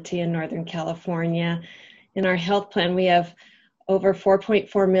Permanente in Northern California. In our health plan, we have over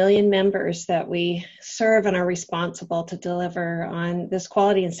 4.4 million members that we serve and are responsible to deliver on this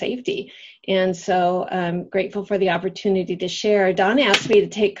quality and safety. And so I'm grateful for the opportunity to share. Donna asked me to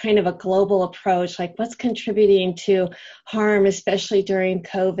take kind of a global approach, like what's contributing to harm, especially during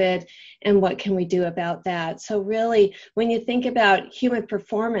COVID, and what can we do about that? So really, when you think about human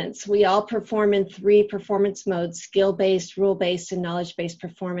performance, we all perform in 3 performance modes: skill-based, rule-based, and knowledge-based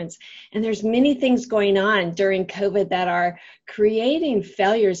performance. And there's many things going on during COVID that are creating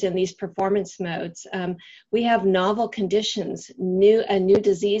failures in these performance modes. We have novel conditions, a new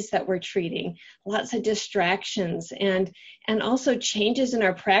disease that we're treating, lots of distractions, and also changes in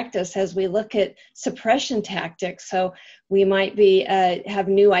our practice as we look at suppression tactics. So we might be have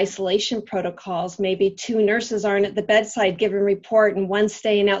new isolation protocols. Maybe 2 nurses aren't at the bedside giving report and 1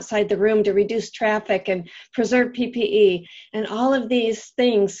 staying outside the room to reduce traffic and preserve PPE. And all of these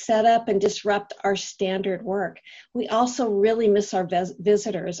things set up and disrupt our standard work. We also really miss our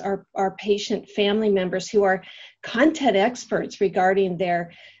visitors, our patient family members who are content experts regarding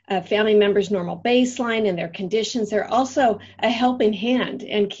their family members' normal baseline and their conditions. They're also a helping hand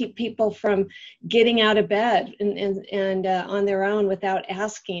and keep people from getting out of bed and on their own without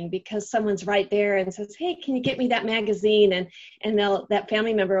asking, because someone's right there and says, hey, can you get me that magazine? And that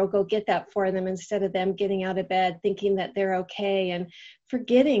family member will go get that for them instead of them getting out of bed thinking that they're okay and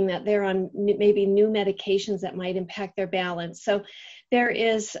forgetting that they're on maybe new medications that might impact their balance. So there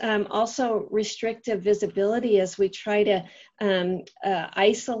is also restrictive visibility as we try to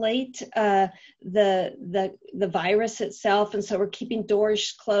isolate the virus itself. And so we're keeping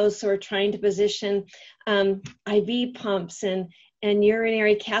doors closed. So we're trying to position IV pumps and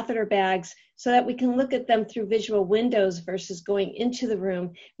urinary catheter bags so that we can look at them through visual windows versus going into the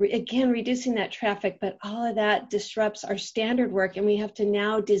room, again, reducing that traffic. But all of that disrupts our standard work, and we have to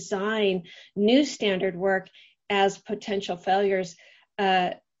now design new standard work as potential failures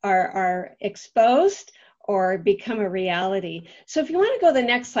are exposed or become a reality. So if you want to go to the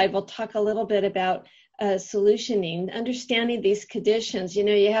next slide, we'll talk a little bit about solutioning, understanding these conditions. You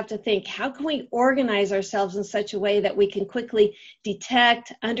know, you have to think, how can we organize ourselves in such a way that we can quickly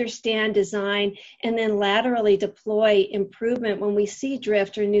detect, understand, design, and then laterally deploy improvement when we see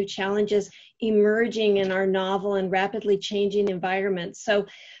drift or new challenges emerging in our novel and rapidly changing environments. So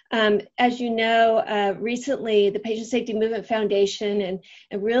as you know, recently the Patient Safety Movement Foundation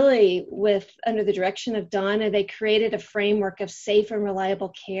and really under the direction of Donna, they created a framework of safe and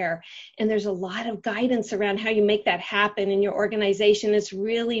reliable care. And there's a lot of guidance around how you make that happen in your organization. It's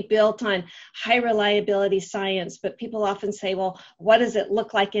really built on high reliability science, but people often say, well, what does it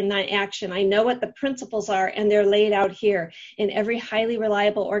look like in action? I know what the principles are, and they're laid out here. In every highly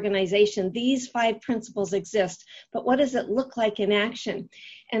reliable organization, these 5 principles exist, but what does it look like in action?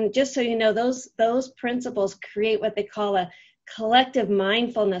 And just so you know, those principles create what they call a collective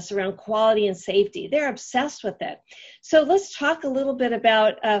mindfulness around quality and safety. They're obsessed with it. So let's talk a little bit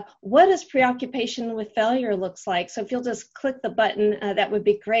about what does preoccupation with failure looks like. So if you'll just click the button, that would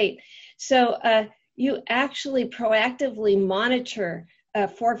be great. So you actually proactively monitor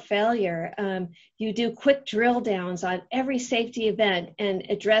for failure. You do quick drill downs on every safety event and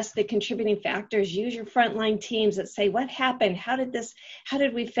address the contributing factors. Use your frontline teams that say, what happened? How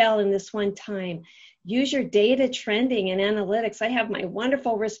did we fail in this one time? Use your data trending and analytics. I have my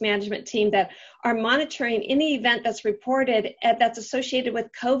wonderful risk management team that are monitoring any event that's reported that's associated with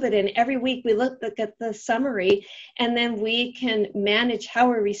COVID. And every week we look at the summary, and then we can manage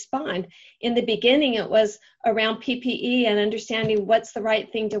how we respond. In the beginning, it was around PPE and understanding what's the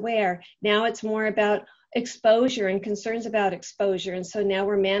right thing to wear. Now it's more about exposure and concerns about exposure. And so now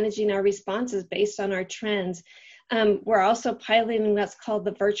we're managing our responses based on our trends. We're also piloting what's called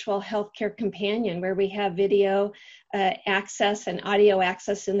the virtual healthcare companion, where we have video access and audio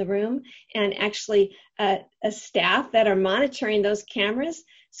access in the room, and actually a staff that are monitoring those cameras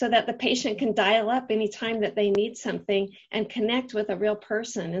so that the patient can dial up anytime that they need something and connect with a real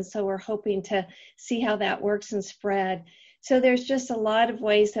person. And so we're hoping to see how that works and spread. So there's just a lot of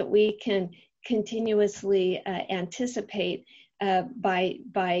ways that we can continuously anticipate by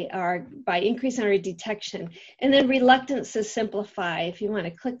increasing our detection. And then reluctance to simplify. If you want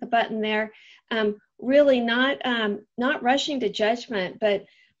to click the button there, really not rushing to judgment, but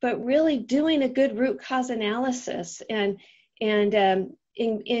really doing a good root cause analysis and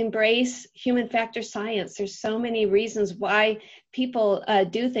embrace human factor science. There's so many reasons why people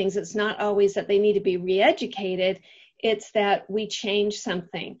do things. It's not always that they need to be re-educated. It's that we change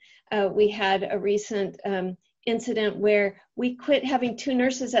something. We had a recent incident where we quit having 2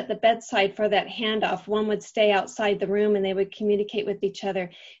 nurses at the bedside for that handoff. One would stay outside the room and they would communicate with each other.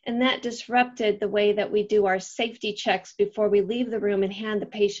 And that disrupted the way that we do our safety checks before we leave the room and hand the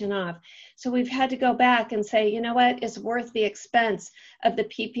patient off. So we've had to go back and say, you know what, it's worth the expense of the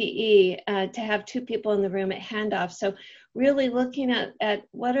PPE to have 2 people in the room at handoff. So really looking at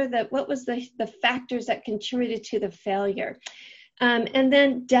what was the factors that contributed to the failure. And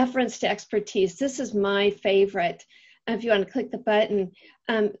then deference to expertise. This is my favorite. If you want to click the button,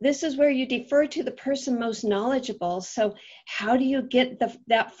 this is where you defer to the person most knowledgeable. So how do you get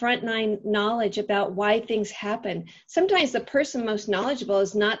that frontline knowledge about why things happen? Sometimes the person most knowledgeable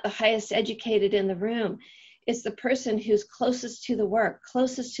is not the highest educated in the room. It's the person who's closest to the work,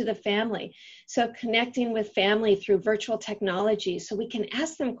 closest to the family. So connecting with family through virtual technology, so we can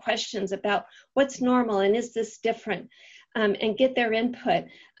ask them questions about what's normal and is this different? And get their input.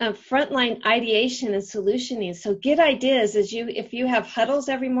 Frontline ideation and solutioning. So get ideas if you have huddles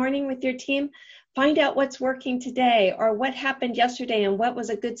every morning with your team, find out what's working today or what happened yesterday and what was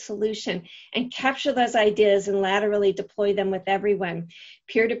a good solution, and capture those ideas and laterally deploy them with everyone.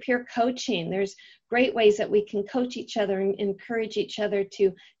 Peer-to-peer coaching. There's great ways that we can coach each other and encourage each other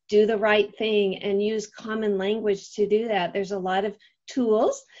to do the right thing and use common language to do that. There's a lot of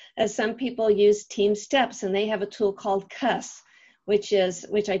tools, as some people use team steps, and they have a tool called CUS, which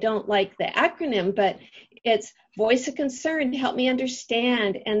I don't like the acronym, but it's voice of concern, help me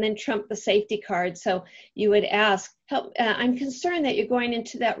understand, and then trump the safety card. So you would ask, I'm concerned that you're going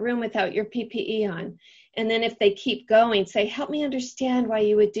into that room without your PPE on. And then if they keep going, say, help me understand why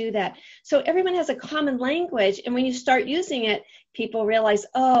you would do that. So everyone has a common language. And when you start using it, people realize,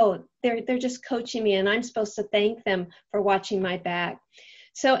 oh, they're just coaching me and I'm supposed to thank them for watching my back.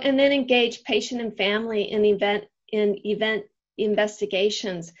 So, and then engage patient and family in event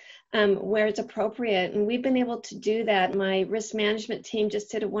investigations where it's appropriate. And we've been able to do that. My risk management team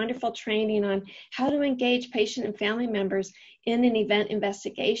just did a wonderful training on how to engage patient and family members in an event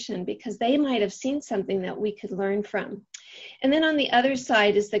investigation, because they might have seen something that we could learn from. And then on the other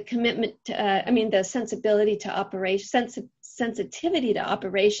side is the commitment to, the sensitivity to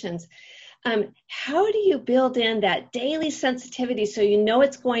operations. How do you build in that daily sensitivity so you know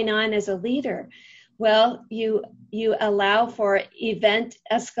what's going on as a leader? Well, you allow for event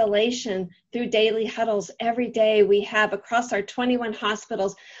escalation through daily huddles. Every day we have across our 21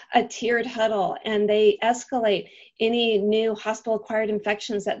 hospitals a tiered huddle, and they escalate any new hospital-acquired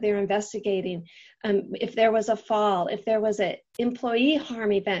infections that they're investigating. If there was a fall, if there was an employee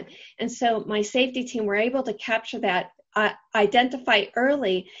harm event. And so my safety team were able to capture that, identify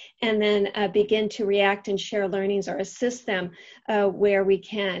early, and then begin to react and share learnings or assist them where we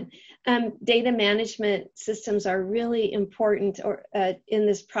can. Data management systems are really important in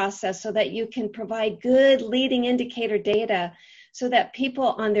this process so that you can provide good leading indicator data so that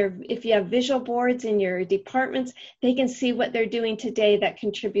people if you have visual boards in your departments, they can see what they're doing today that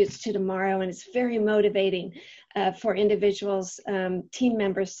contributes to tomorrow. And it's very motivating for individuals, team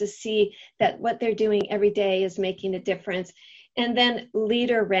members, to see that what they're doing every day is making a difference. And then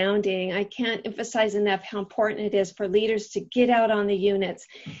leader rounding. I can't emphasize enough how important it is for leaders to get out on the units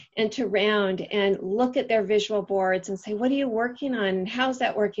and to round and look at their visual boards and say, what are you working on? And how's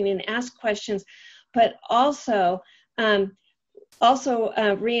that working? And ask questions, but also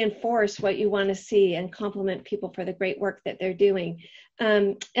reinforce what you want to see and compliment people for the great work that they're doing.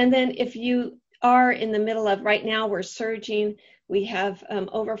 And then if you are in the middle of, right now we're surging, we have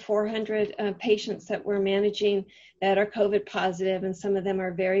over 400 patients that we're managing that are COVID positive, and some of them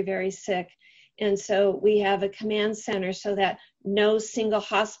are very, very sick. And so we have a command center so that no single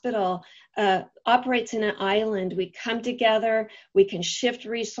hospital operates in an island. We come together, we can shift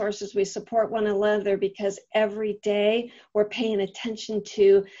resources, we support one another, because every day we're paying attention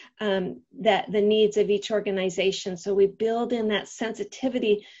to the needs of each organization. So we build in that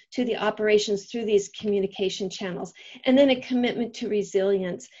sensitivity to the operations through these communication channels. And then a commitment to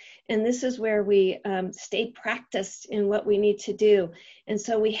resilience. And this is where we stay practiced in what we need to do. And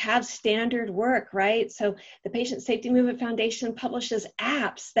so we have standard work, right? So the Patient Safety Movement Foundation publishes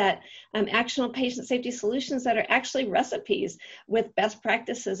apps that actionable patient safety solutions that are actually recipes with best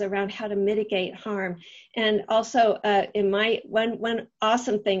practices around how to mitigate harm. And also in my one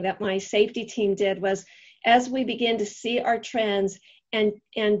awesome thing that my safety team did was, as we begin to see our trends and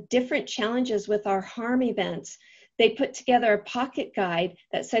different challenges with our harm events, they put together a pocket guide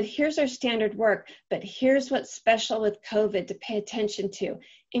that said, here's our standard work, but here's what's special with COVID to pay attention to.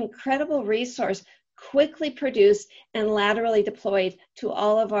 Incredible resource, quickly produced and laterally deployed to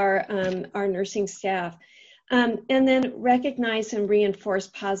all of our nursing staff. And then recognize and reinforce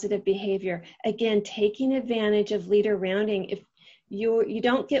positive behavior. Again, taking advantage of leader rounding. If you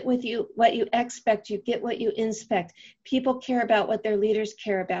don't get what you expect, you get what you inspect. People care about what their leaders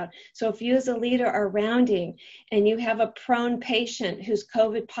care about. So if you as a leader are rounding and you have a prone patient who's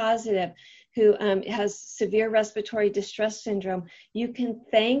COVID positive, who has severe respiratory distress syndrome, you can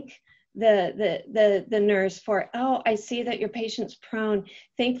thank the nurse for, oh, I see that your patient's prone.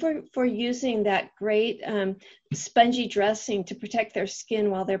 Thank for using that great spongy dressing to protect their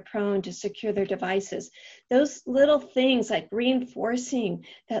skin while they're prone, to secure their devices. Those little things, like reinforcing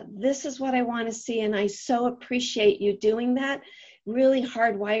that this is what I want to see and I so appreciate you doing that, really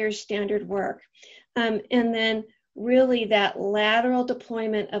hardwires standard work. And then really that lateral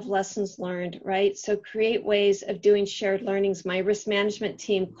deployment of lessons learned, right? So create ways of doing shared learnings. My risk management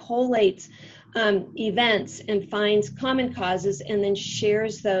team collates events and finds common causes and then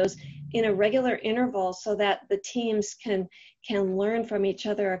shares those in a regular interval so that the teams can learn from each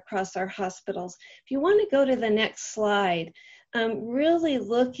other across our hospitals. If you want to go to the next slide, really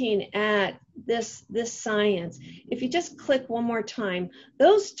looking at this science. If you just click one more time,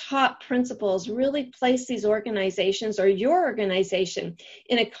 those top principles really place these organizations, or your organization,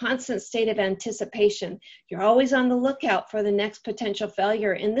 in a constant state of anticipation. You're always on the lookout for the next potential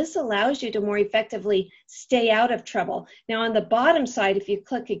failure, and this allows you to more effectively stay out of trouble. Now on the bottom side, if you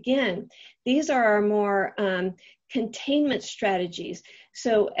click again, these are our more containment strategies.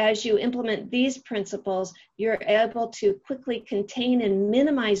 So as you implement these principles, you're able to quickly contain and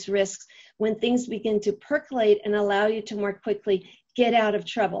minimize risks when things begin to percolate and allow you to more quickly get out of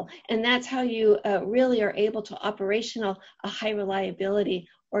trouble. And that's how you really are able to operational a high reliability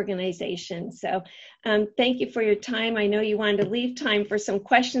organization. So thank you for your time. I know you wanted to leave time for some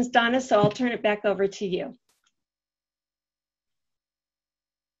questions, Donna, so I'll turn it back over to you.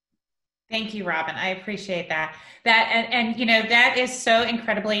 Thank you, Robin. I appreciate that. And you know, that is so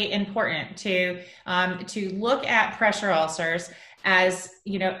incredibly important to look at pressure ulcers as,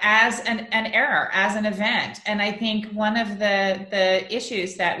 you know, as an error, as an event. And I think one of the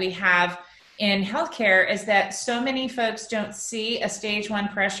issues that we have in healthcare is that so many folks don't see a stage 1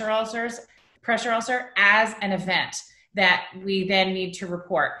 pressure ulcer as an event that we then need to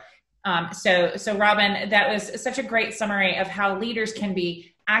report. So Robin, that was such a great summary of how leaders can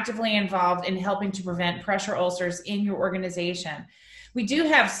be actively involved in helping to prevent pressure ulcers in your organization. We do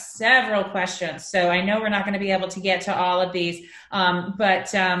have several questions, so I know we're not going to be able to get to all of these,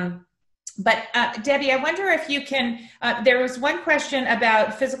 but Debbie, I wonder if you can, there was one question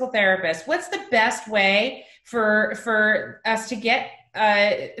about physical therapists. What's the best way for us to get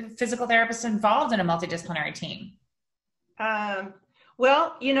physical therapists involved in a multidisciplinary team?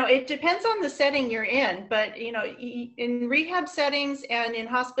 Well, it depends on the setting you're in, but, in rehab settings and in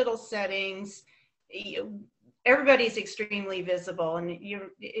hospital settings, everybody's extremely visible, and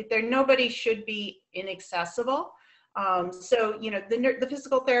nobody should be inaccessible. So, the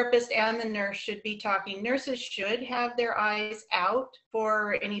physical therapist and the nurse should be talking. Nurses should have their eyes out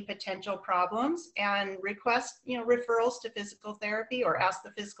for any potential problems and request, referrals to physical therapy or ask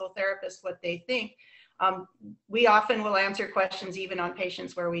the physical therapist what they think. We often will answer questions even on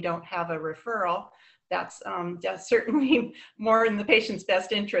patients where we don't have a referral. That's certainly more in the patient's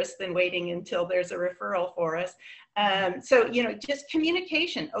best interest than waiting until there's a referral for us. So, just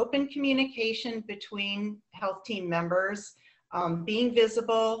communication, open communication between health team members, being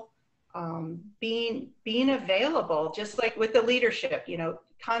visible, being available, just like with the leadership,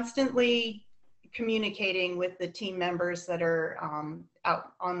 constantly communicating with the team members that are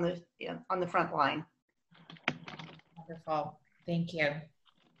out on the front line. Wonderful. Thank you.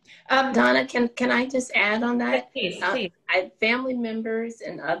 Donna, can I just add on that? Please. Family members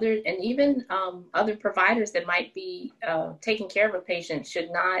and even other providers that might be taking care of a patient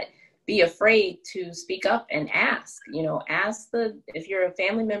should not be afraid to speak up and ask. If you're a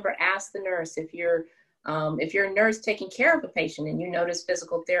family member, ask the nurse. If you're a nurse taking care of a patient and you notice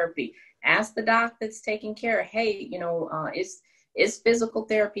physical therapy, ask the doc that's taking care. Hey, is physical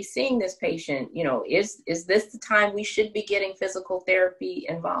therapy seeing this patient? Is this the time we should be getting physical therapy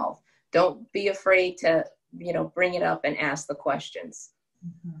involved? Don't be afraid to, bring it up and ask the questions.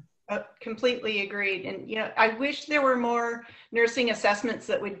 Completely agreed. And, I wish there were more nursing assessments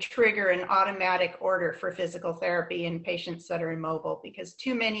that would trigger an automatic order for physical therapy in patients that are immobile, because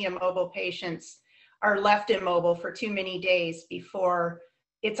too many immobile patients are left immobile for too many days before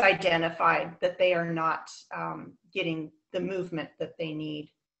it's identified that they are not getting the movement that they need.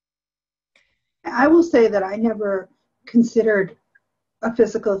 I will say that I never considered a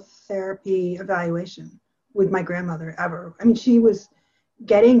physical therapy evaluation with my grandmother ever. I mean, she was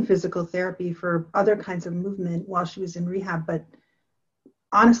getting physical therapy for other kinds of movement while she was in rehab, but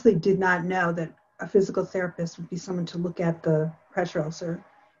honestly did not know that a physical therapist would be someone to look at the pressure ulcer.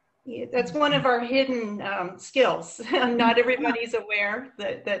 Yeah, that's one of our hidden skills. Not everybody's aware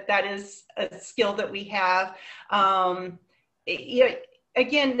that is a skill that we have.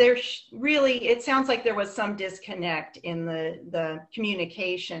 Again, it sounds like there was some disconnect in the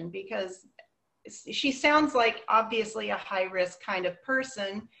communication, because she sounds like obviously a high-risk kind of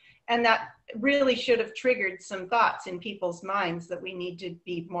person, and that really should have triggered some thoughts in people's minds that we need to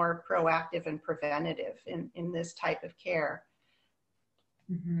be more proactive and preventative in this type of care.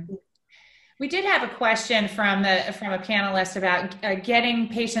 Mm-hmm. We did have a question from a panelist about getting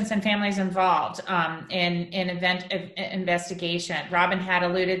patients and families involved in event investigation. Robin had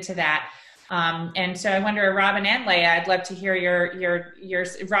alluded to that. And so I wonder, Robin and Leah, I'd love to hear your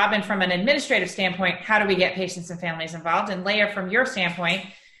Robin, from an administrative standpoint, how do we get patients and families involved? And Leah, from your standpoint,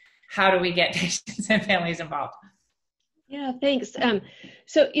 how do we get patients and families involved? Yeah, thanks.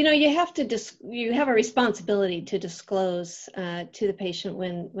 So, you have a responsibility to disclose to the patient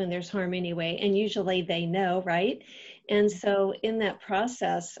when there's harm anyway, and usually they know, right? And so in that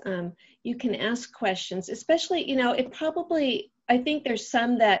process, you can ask questions, especially, I think there's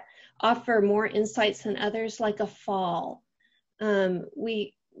some that offer more insights than others, like a fall. I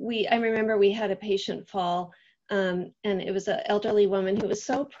remember we had a patient fall, and it was an elderly woman who was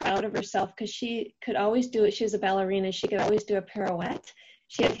so proud of herself because she could always do it. She was a ballerina. She could always do a pirouette.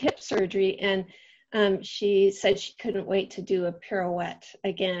 She had hip surgery, and she said she couldn't wait to do a pirouette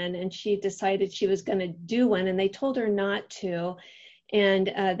again. And she decided she was going to do one, and they told her not to, and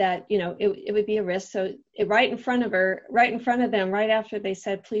that, it would be a risk. So right in front of them, right after they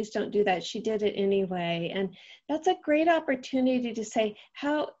said, please don't do that, she did it anyway. And that's a great opportunity to say,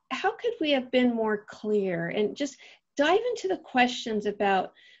 how could we have been more clear, and just dive into the questions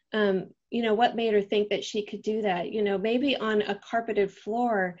about, what made her think that she could do that. Maybe on a carpeted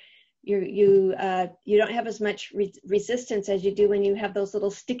floor, you don't have as much resistance as you do when you have those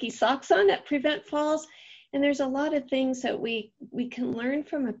little sticky socks on that prevent falls. And there's a lot of things that we can learn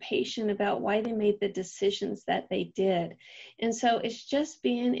from a patient about why they made the decisions that they did. And so it's just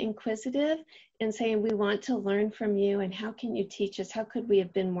being inquisitive and saying, we want to learn from you, and how can you teach us? How could we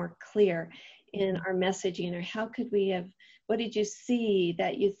have been more clear in our messaging, or how could we have, what did you see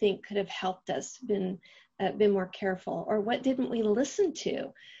that you think could have helped us been more careful, or what didn't we listen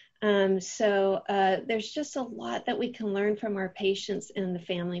to? So there's just a lot that we can learn from our patients and the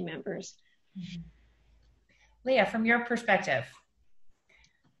family members. Mm-hmm. Leah, from your perspective.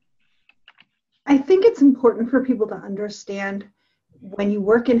 I think it's important for people to understand when you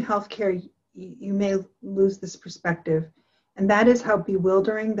work in healthcare, you may lose this perspective, and that is how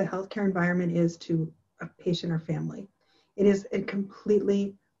bewildering the healthcare environment is to a patient or family. It is a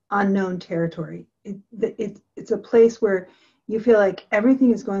completely unknown territory. It's a place where you feel like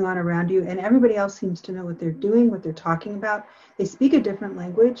everything is going on around you and everybody else seems to know what they're doing, what they're talking about. They speak a different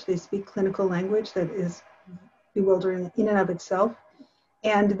language. They speak clinical language that is bewildering in and of itself.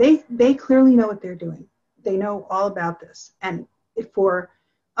 And they clearly know what they're doing. They know all about this. And for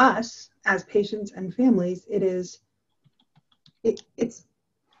us as patients and families, it's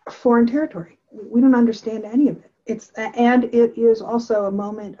foreign territory. We don't understand any of it. And it is also a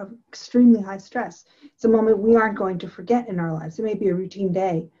moment of extremely high stress. It's a moment we aren't going to forget in our lives. It may be a routine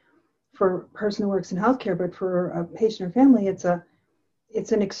day for a person who works in healthcare, but for a patient or family, it's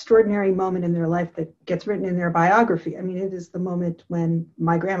an extraordinary moment in their life that gets written in their biography. I mean, it is the moment when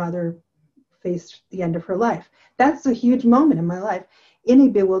my grandmother faced the end of her life. That's a huge moment in my life in a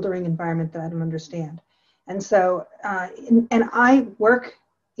bewildering environment that I don't understand. And so, and I work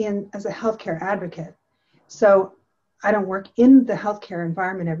as a healthcare advocate. So I don't work in the healthcare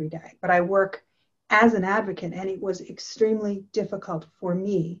environment every day, but I work as an advocate, and it was extremely difficult for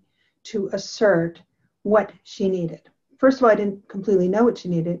me to assert what she needed. First of all, I didn't completely know what she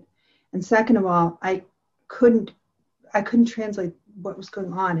needed. And second of all, I couldn't translate what was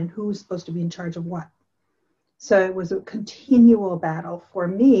going on and who was supposed to be in charge of what. So it was a continual battle for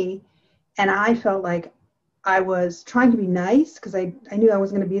me. And I felt like I was trying to be nice because I knew I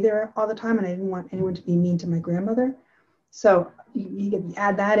was going to be there all the time, and I didn't want anyone to be mean to my grandmother. So you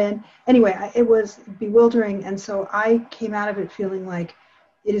add that in. Anyway, it was bewildering. And so I came out of it feeling like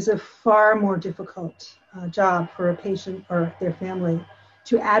it is a far more difficult job for a patient or their family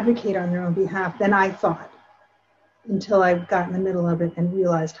to advocate on their own behalf than I thought, until I got in the middle of it and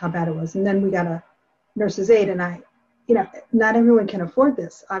realized how bad it was. And then we got a nurse's aide, and not everyone can afford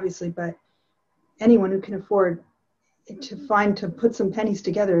this, obviously, but anyone who can afford to put some pennies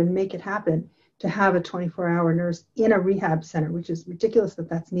together and make it happen, to have a 24-hour nurse in a rehab center, which is ridiculous that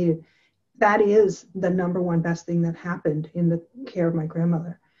that's needed. That is the number one best thing that happened in the care of my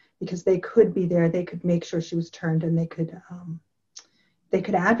grandmother, because they could be there, they could make sure she was turned, and they could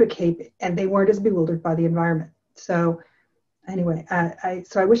advocate, and they weren't as bewildered by the environment. So anyway,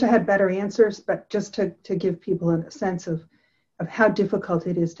 so I wish I had better answers, but just to give people a sense of how difficult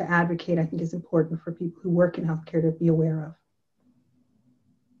it is to advocate, I think is important for people who work in healthcare to be aware of.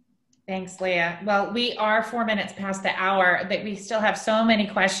 Thanks, Leah. Well, we are 4 minutes past the hour, but we still have so many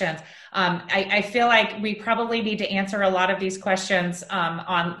questions. I feel like we probably need to answer a lot of these questions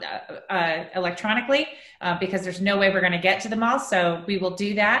electronically because there's no way we're going to get to them all. So we will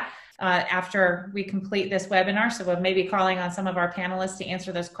do that after we complete this webinar. So we'll maybe calling on some of our panelists to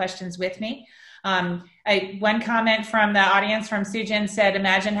answer those questions with me. One comment from the audience from Sujin said,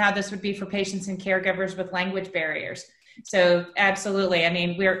 imagine how this would be for patients and caregivers with language barriers. So absolutely. I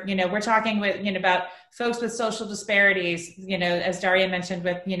mean, we're talking with, about folks with social disparities, as Daria mentioned,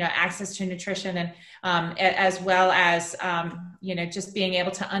 with, access to nutrition and as well as, just being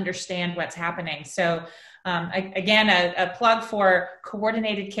able to understand what's happening. So again, a plug for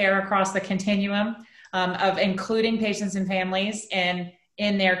coordinated care across the continuum of including patients and families in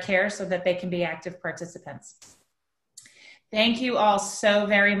their care so that they can be active participants. Thank you all so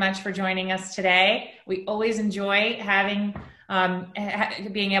very much for joining us today. We always enjoy having,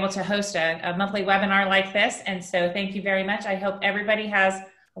 being able to host a monthly webinar like this. And so thank you very much. I hope everybody has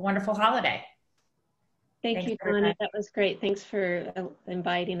a wonderful holiday. Thank you, Donna. That was great. Thanks for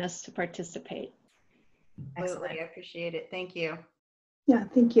inviting us to participate. Absolutely. I appreciate it. Thank you. Yeah,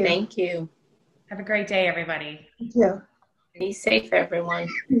 thank you. Thank you. Have a great day, everybody. Thank you. Be safe, everyone.